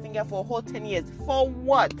ring on their finger for a whole 10 years. For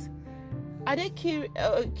what? Are they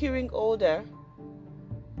curing older?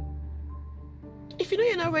 If you know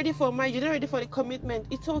you're not ready for marriage, you're not ready for the commitment,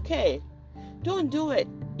 it's okay. Don't do it.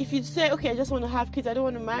 If you say, okay, I just want to have kids, I don't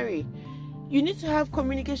want to marry, you need to have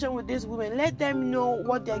communication with these women. Let them know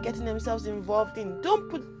what they're getting themselves involved in.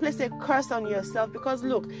 Don't place a curse on yourself, because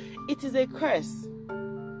look, it is a curse.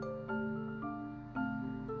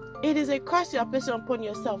 It is a curse you are placing upon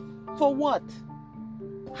yourself. For what?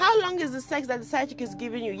 How long is the sex that the side chick is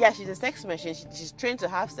giving you? Yeah, she's a sex machine. She's trained to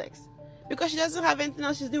have sex. Because she doesn't have anything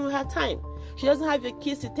else she's doing with her time. She doesn't have your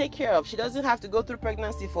kids to take care of. She doesn't have to go through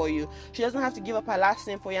pregnancy for you. She doesn't have to give up her last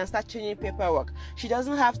name for you and start changing paperwork. She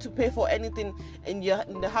doesn't have to pay for anything in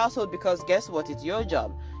the household, because guess what? It's your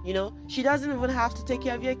job. She doesn't even have to take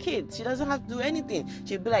care of your kids. She doesn't have to do anything.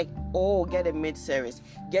 She'd be like, oh, get a maid service,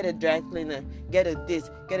 get a dry cleaner, get a this,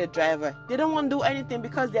 get a driver. They don't want to do anything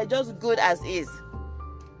because they're just good as is.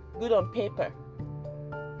 Good on paper.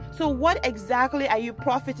 So what exactly are you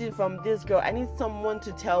profiting from this girl? I need someone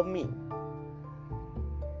to tell me.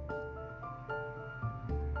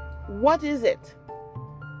 What is it?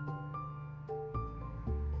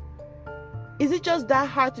 Is it just that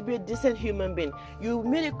hard to be a decent human being? You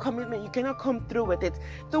made a commitment, you cannot come through with it.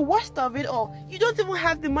 The worst of it all, you don't even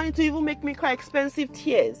have the money to even make me cry expensive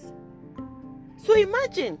tears. So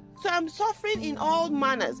imagine, so I'm suffering in all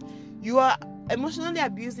manners. You are emotionally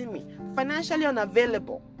abusing me, financially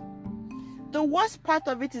unavailable. The worst part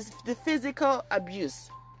of it is the physical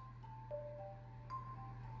abuse.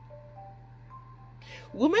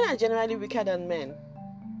 Women are generally weaker than men.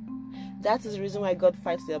 That is the reason why God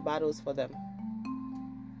fights their battles for them.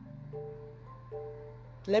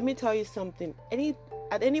 Let me tell you something.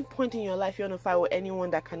 At any point in your life you want to fight with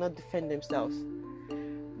anyone that cannot defend themselves,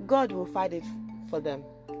 God will fight it for them.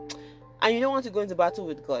 And you don't want to go into battle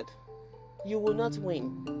with God. You will not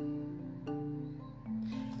win.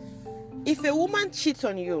 If a woman cheats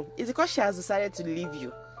on you, it's because she has decided to leave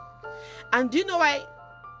you. And do you know why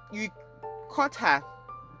you caught her?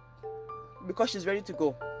 Because she's ready to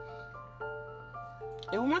go.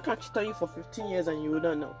 A woman can cheat on you for 15 years and you will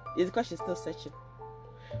not know. It's because she's still searching.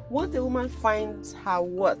 Once a woman finds her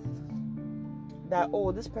worth, that,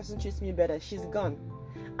 oh, this person treats me better, she's gone.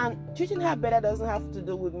 And treating her better doesn't have to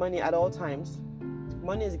do with money at all times.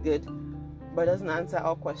 Money is good, but it doesn't answer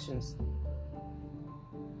all questions.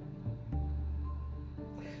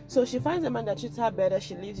 So she finds a man that treats her better,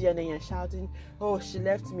 she leaves you, and then you're shouting, oh, she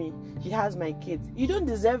left me, she has my kids. You don't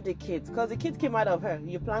deserve the kids, because the kids came out of her.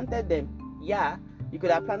 You planted them. Yeah, you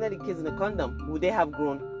could have planted the kids in a condom. Would they have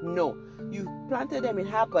grown? No. You planted them in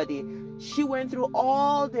her body. She went through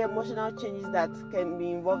all the emotional changes that can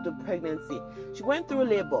be involved with pregnancy. She went through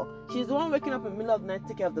labor. She's the one waking up in the middle of the night to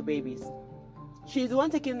take care of the babies. She's the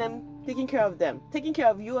one taking care of them, taking care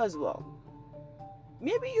of you as well.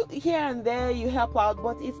 Maybe you here and there you help out,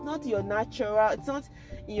 but it's not your natural. It's not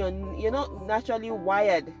you're not naturally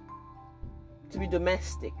wired to be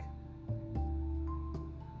domestic.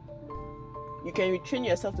 You can retrain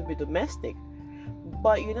yourself to be domestic,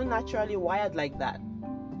 but you're not naturally wired like that.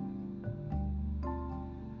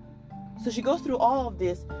 So she goes through all of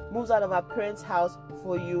this, moves out of her parents' house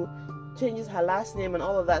for you, changes her last name and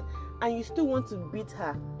all of that, and you still want to beat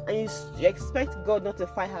her, and you expect God not to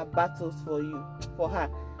fight her battles for her.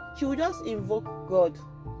 She will just invoke God,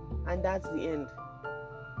 and that's the end.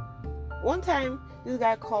 One time, this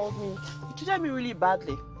guy called me. He treated me really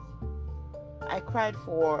badly. I cried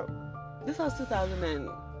for... This was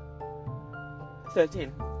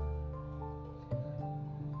 2013.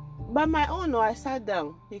 By my own, I sat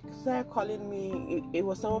down. He started calling me. It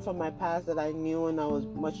was someone from my past that I knew when I was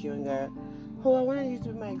much younger. Oh, I wanted you to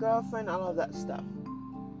be my girlfriend, all of that stuff.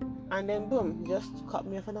 And then boom, he just cut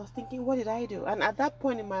me off, and I was thinking, what did I do? And at that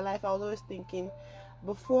point in my life, I was always thinking,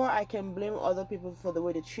 before I can blame other people for the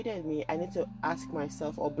way they treated me, I need to ask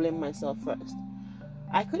myself or blame myself first.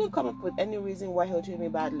 I couldn't come up with any reason why he would treat me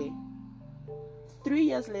badly. 3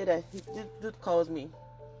 years later, dude calls me.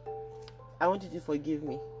 I want you to forgive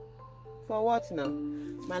me. For what now?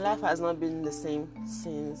 My life has not been the same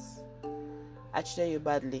since I treated you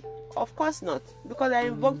badly. Of course not, because I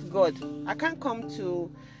invoked God. I can't come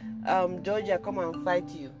to Georgia, come and fight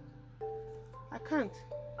you. I can't.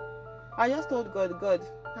 I just told God,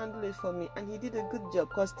 handle it for me, and he did a good job.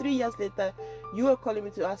 Because 3 years later, you were calling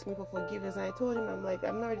me to ask me for forgiveness, and I told him, I'm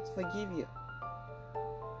not ready to forgive you.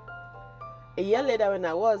 A year later, when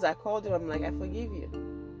I called him, I'm like, I forgive you.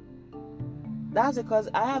 That's because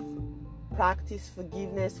I have practiced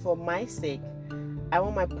forgiveness for my sake. I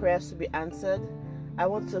want my prayers to be answered. I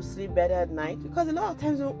want to sleep better at night, because a lot of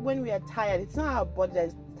times when we are tired, it's not our body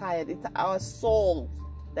that's tired, it's our soul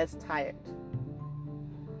that's tired.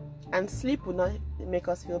 And sleep will not make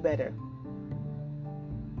us feel better.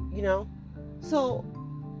 So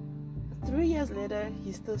 3 years later,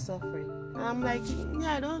 he's still suffering. And I'm like,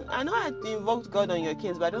 yeah, I know I invoked God on your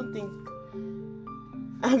case, but I don't think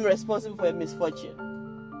I'm responsible for a misfortune.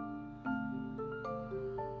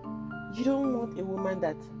 You don't want a woman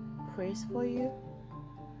that prays for you?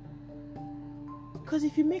 Because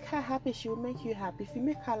if you make her happy, she will make you happy. If you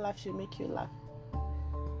make her laugh, she'll make you laugh.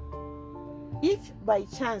 If by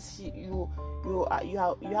chance you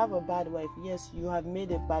have a bad wife, yes, you have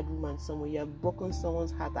made a bad woman somewhere, you have broken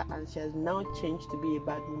someone's heart, and she has now changed to be a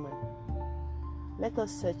bad woman. Let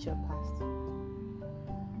us search your past.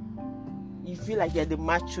 You feel like you're the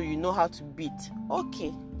macho, you know how to beat.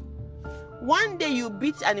 Okay. One day you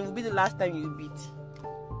beat, and it will be the last time you beat.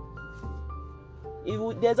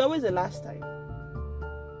 There's always a last time.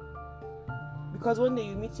 Because one day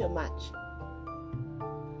you meet your match.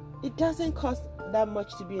 It doesn't cost that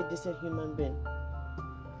much to be a decent human being.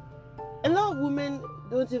 A lot of women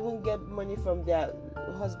don't even get money from their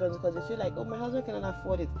husbands because they feel like, oh, my husband cannot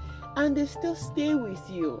afford it. And they still stay with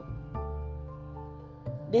you.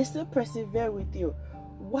 They still persevere with you.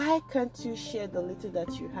 Why can't you share the little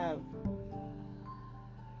that you have?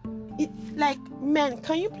 Men,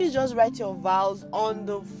 can you please just write your vows on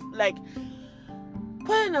the,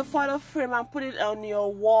 put it in a photo frame and put it on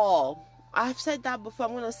your wall. I've said that before,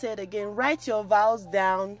 I'm going to say it again. Write your vows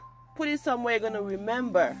down. Put it somewhere you're going to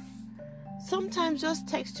remember. Sometimes just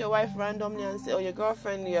text your wife randomly and say, or your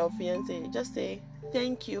girlfriend, your fiance, just say,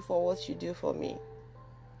 thank you for what you do for me.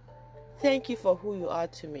 Thank you for who you are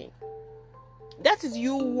to me. That is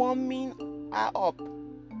you warming her up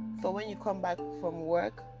for when you come back from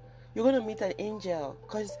work. You're going to meet an angel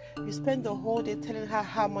because you spend the whole day telling her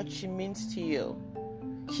how much she means to you.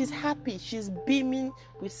 She's happy. She's beaming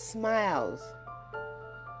with smiles.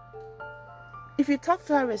 If you talk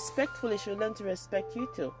to her respectfully, she'll learn to respect you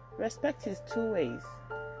too. Respect is two ways.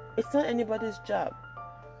 It's not anybody's job.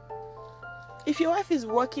 If your wife is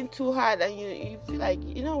working too hard and you feel like,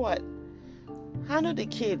 you know what? Handle the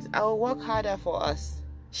kids. I will work harder for us.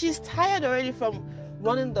 She's tired already from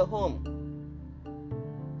running the home.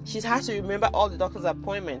 She has to remember all the doctor's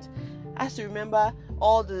appointments. Has to remember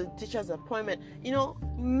all the teacher's appointment.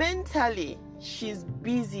 Mentally, she's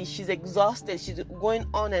busy. She's exhausted. She's going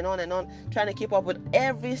on and on and on, trying to keep up with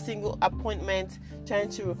every single appointment, trying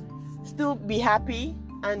to still be happy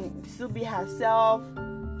and still be herself.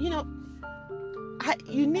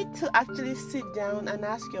 You need to actually sit down and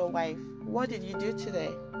ask your wife, what did you do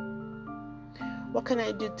today? What can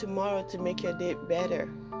I do tomorrow to make your day better?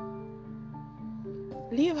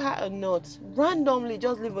 Leave her a note. Randomly,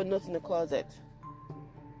 just leave a note in the closet.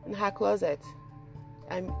 In her closet.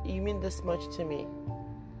 You mean this much to me.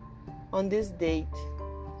 On this date,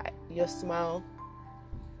 your smile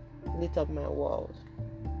lit up my world.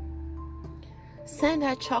 Send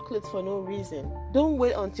her chocolates for no reason. Don't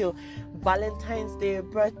wait until Valentine's Day,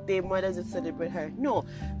 birthday, Mother's Day to celebrate her. No,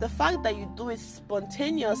 the fact that you do it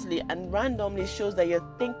spontaneously and randomly shows that you're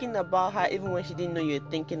thinking about her even when she didn't know you were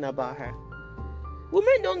thinking about her.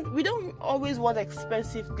 Women we don't always want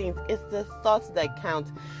expensive things. It's the thoughts that count.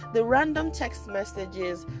 The random text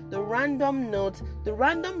messages, the random notes, the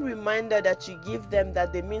random reminder that you give them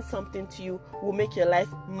that they mean something to you will make your life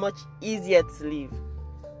much easier to live.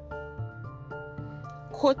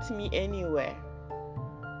 Quote me anywhere.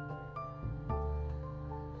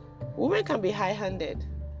 Women can be high-handed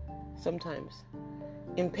sometimes.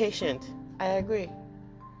 Impatient, I agree.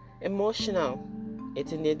 Emotional,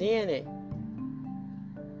 it's in their DNA.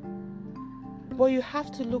 But you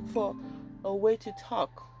have to look for a way to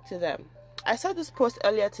talk to them. I saw this post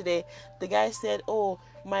earlier today. The guy said, oh,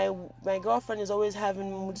 my girlfriend is always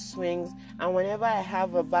having mood swings, and whenever I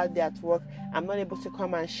have a bad day at work, I'm not able to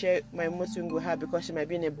come and share my mood swing with her because she might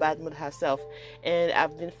be in a bad mood herself. And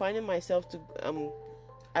I've been finding myself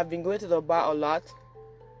I've been going to the bar a lot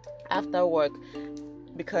after work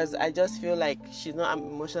because I just feel like she's not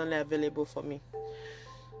emotionally available for me.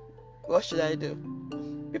 What should I do?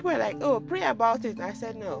 People are like, oh, pray about it. And I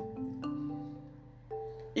said, no.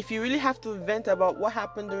 If you really have to vent about what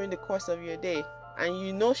happened during the course of your day and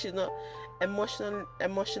you know she's not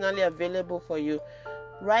emotionally available for you,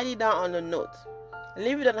 write it down on a note.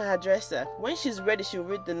 Leave it on her dresser. When she's ready, she'll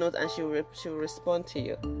read the note and she'll respond to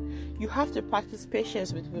you. You have to practice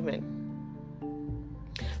patience with women.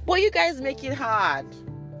 But you guys make it hard.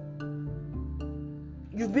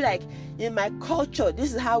 You'll be like, in my culture,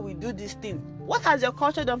 this is how we do this thing. What has your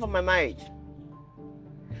culture done for my marriage?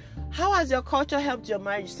 How has your culture helped your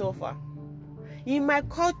marriage so far? In my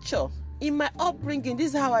culture, in my upbringing,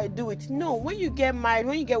 this is how I do it. No, when you get married,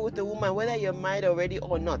 when you get with a woman, whether you're married already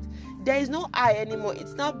or not, there is no I anymore.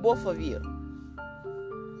 It's not both of you.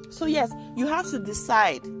 So yes, you have to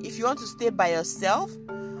decide if you want to stay by yourself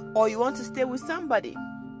or you want to stay with somebody.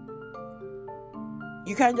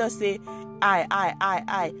 You can't just say,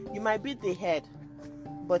 I. You might be the head,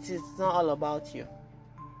 but it's not all about you.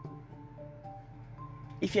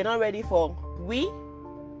 If you're not ready for we,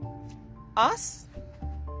 us,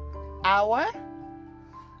 our,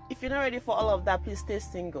 if you're not ready for all of that, please stay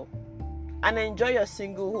single and enjoy your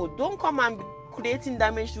singlehood. Don't come and be creating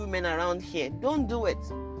damaged women around here. Don't do it.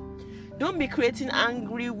 Don't be creating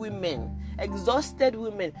angry women, exhausted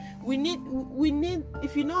women. We need,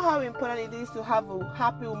 if you know how important it is to have a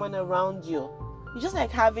happy woman around you, it's just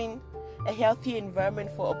like having a healthy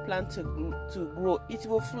environment for a plant to grow. It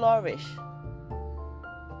will flourish.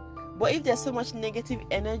 But if there's so much negative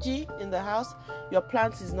energy in the house, your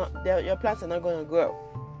plants are not going to grow.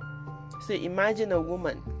 So imagine a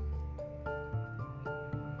woman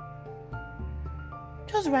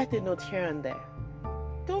Just write a note here and there.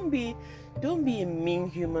 Don't be a mean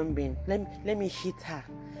human being. Let me hit her.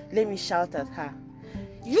 Let me shout at her.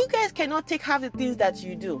 You guys cannot take half the things that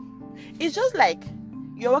you do. It's just like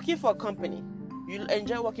you're working for a company. You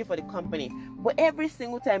enjoy working for the company, but every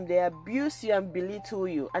single time they abuse you and belittle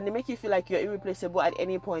you, and they make you feel like you're irreplaceable at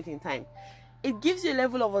any point in time. It gives you a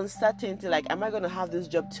level of uncertainty, like, am I going to have this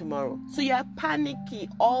job tomorrow? So you're panicky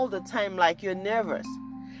all the time, like you're nervous.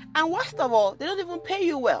 And worst of all, they don't even pay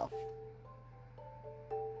you well.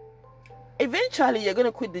 Eventually, you're going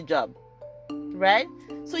to quit the job, right?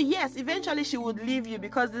 So yes, eventually she would leave you,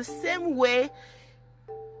 because the same way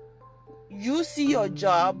you see your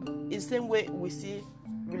job is the same way we see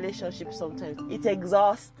relationships sometimes. It's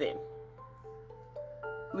exhausting.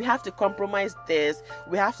 We have to compromise this.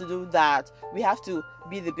 We have to do that. We have to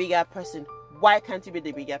be the bigger person. Why can't you be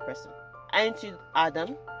the bigger person? Aren't you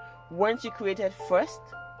Adam? Weren't you created first?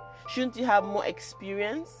 Shouldn't you have more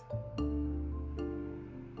experience?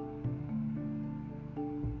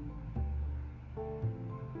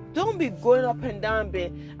 Don't be going up and down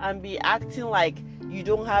and be acting like you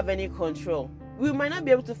don't have any control. We might not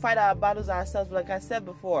be able to fight our battles ourselves, like I said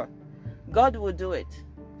before. God will do it.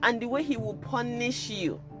 And the way He will punish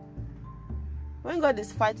you. When God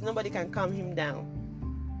is fighting, nobody can calm Him down.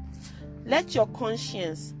 Let your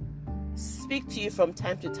conscience speak to you from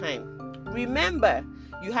time to time. Remember,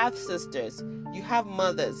 you have sisters, you have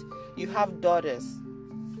mothers, you have daughters,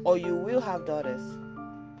 or you will have daughters.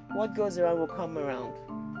 What goes around will come around.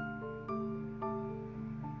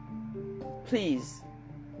 Please,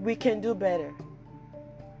 we can do better.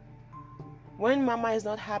 When mama is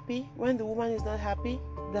not happy, when the woman is not happy,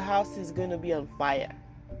 the house is going to be on fire.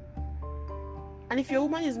 And if your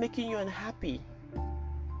woman is making you unhappy,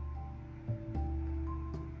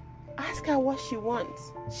 ask her what she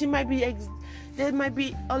wants. There might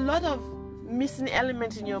be a lot of missing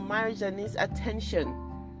elements in your marriage that needs attention.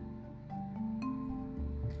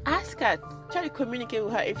 Ask her. Try to communicate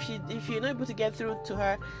with her. If you're not able to get through to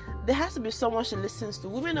her, there has to be someone she listens to.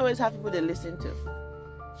 Women always have people they listen to.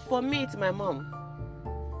 For me, it's my mom.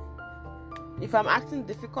 If I'm acting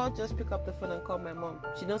difficult, just pick up the phone and call my mom.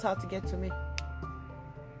 She knows how to get to me.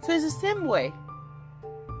 So it's the same way.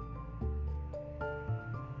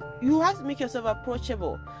 You have to make yourself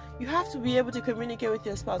approachable. You have to be able to communicate with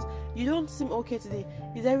your spouse. You don't seem okay today.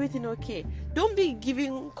 Is everything okay? Don't be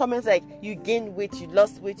giving comments like you gained weight, you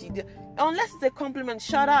lost weight. Unless it's a compliment,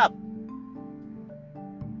 shut up.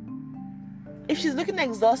 If she's looking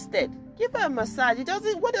exhausted, give her a massage.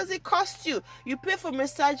 What does it cost you? You pay for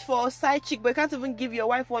massage for a side chick, but you can't even give your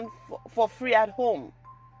wife one for free at home.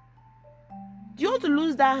 Do you want to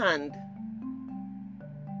lose that hand?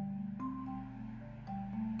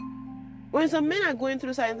 When some men are going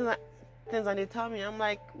through certain things and they tell me, I'm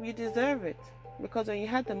like, you deserve it. Because when you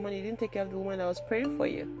had the money, you didn't take care of the woman that was praying for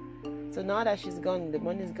you. So now that she's gone, the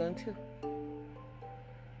money's gone too.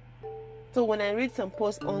 So when I read some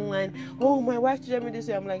posts online, oh, my wife treated me this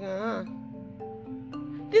way, I'm like,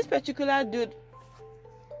 This particular dude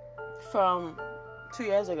from 2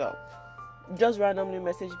 years ago just randomly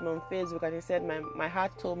messaged me on Facebook and he said, my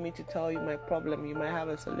heart told me to tell you my problem. You might have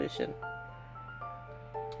a solution.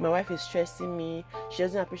 My wife is stressing me. She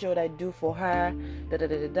doesn't appreciate what I do for her.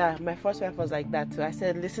 My first wife was like that too. I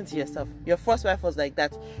said, listen to yourself. Your first wife was like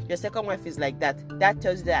that. Your second wife is like that. That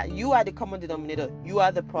tells you that you are the common denominator. You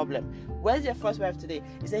are the problem. Where's your first wife today?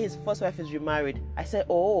 He said his first wife is remarried. I said,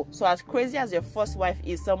 oh, so as crazy as your first wife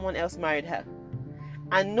is, someone else married her.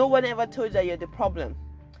 And no one ever told you that you're the problem.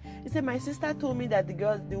 He said, my sister told me that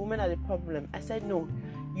the women are the problem. I said, no,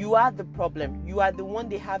 you are the problem. You are the one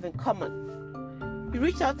they have in common. He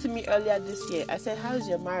reached out to me earlier this year. I said, how's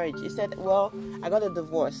your marriage? He said, well, I got a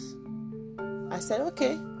divorce. I said,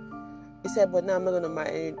 okay. He said, but now I'm not going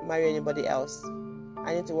to marry anybody else.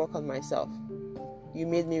 I need to work on myself. You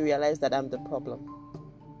made me realize that I'm the problem.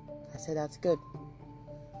 I said, that's good.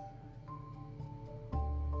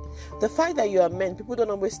 The fact that you are men, people don't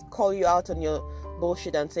always call you out on your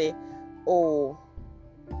bullshit and say, oh,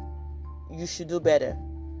 you should do better.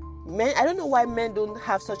 Men, I don't know why men don't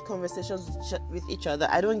have such conversations with each other.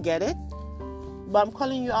 I don't get it. But I'm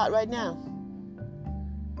calling you out right now.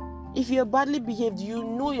 If you're badly behaved, you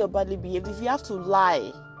know you're badly behaved. If you have to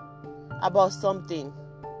lie about something,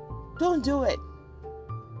 don't do it.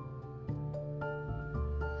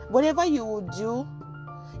 Whatever you will do,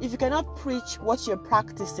 if you cannot preach what you're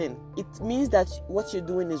practicing, it means that what you're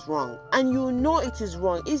doing is wrong. And you know it is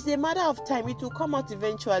wrong. It's a matter of time. It will come out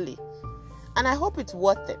eventually. And I hope it's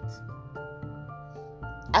worth it.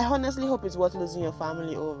 I honestly hope it's worth losing your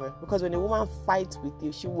family over. Because when a woman fights with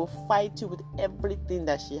you, she will fight you with everything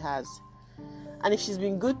that she has. And if she's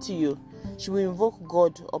been good to you, she will invoke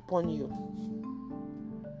God upon you.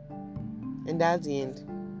 And that's the end.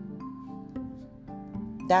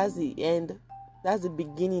 That's the end. That's the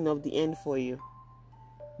beginning of the end for you.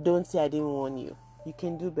 Don't say I didn't warn you. You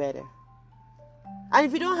can do better. And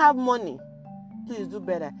if you don't have money, please do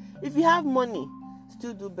better. If you have money,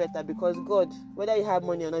 still do better, because God, whether you have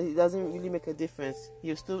money or not, it doesn't really make a difference.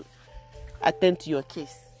 He'll still attend to your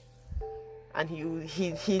case. And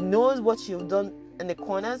he knows what you've done in the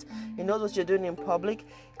corners. He knows what you're doing in public.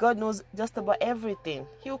 God knows just about everything.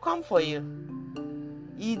 He will come for you.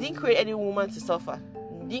 You didn't create any woman to suffer.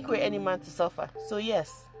 You didn't create any man to suffer. So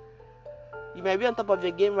yes, you may be on top of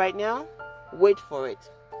your game right now. Wait for it.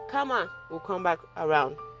 Come on, we'll come back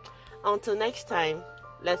around. Until next time,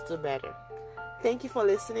 let's do better. Thank you for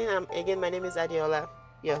listening. Again, my name is Adiola,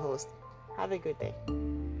 your host. Have a good day.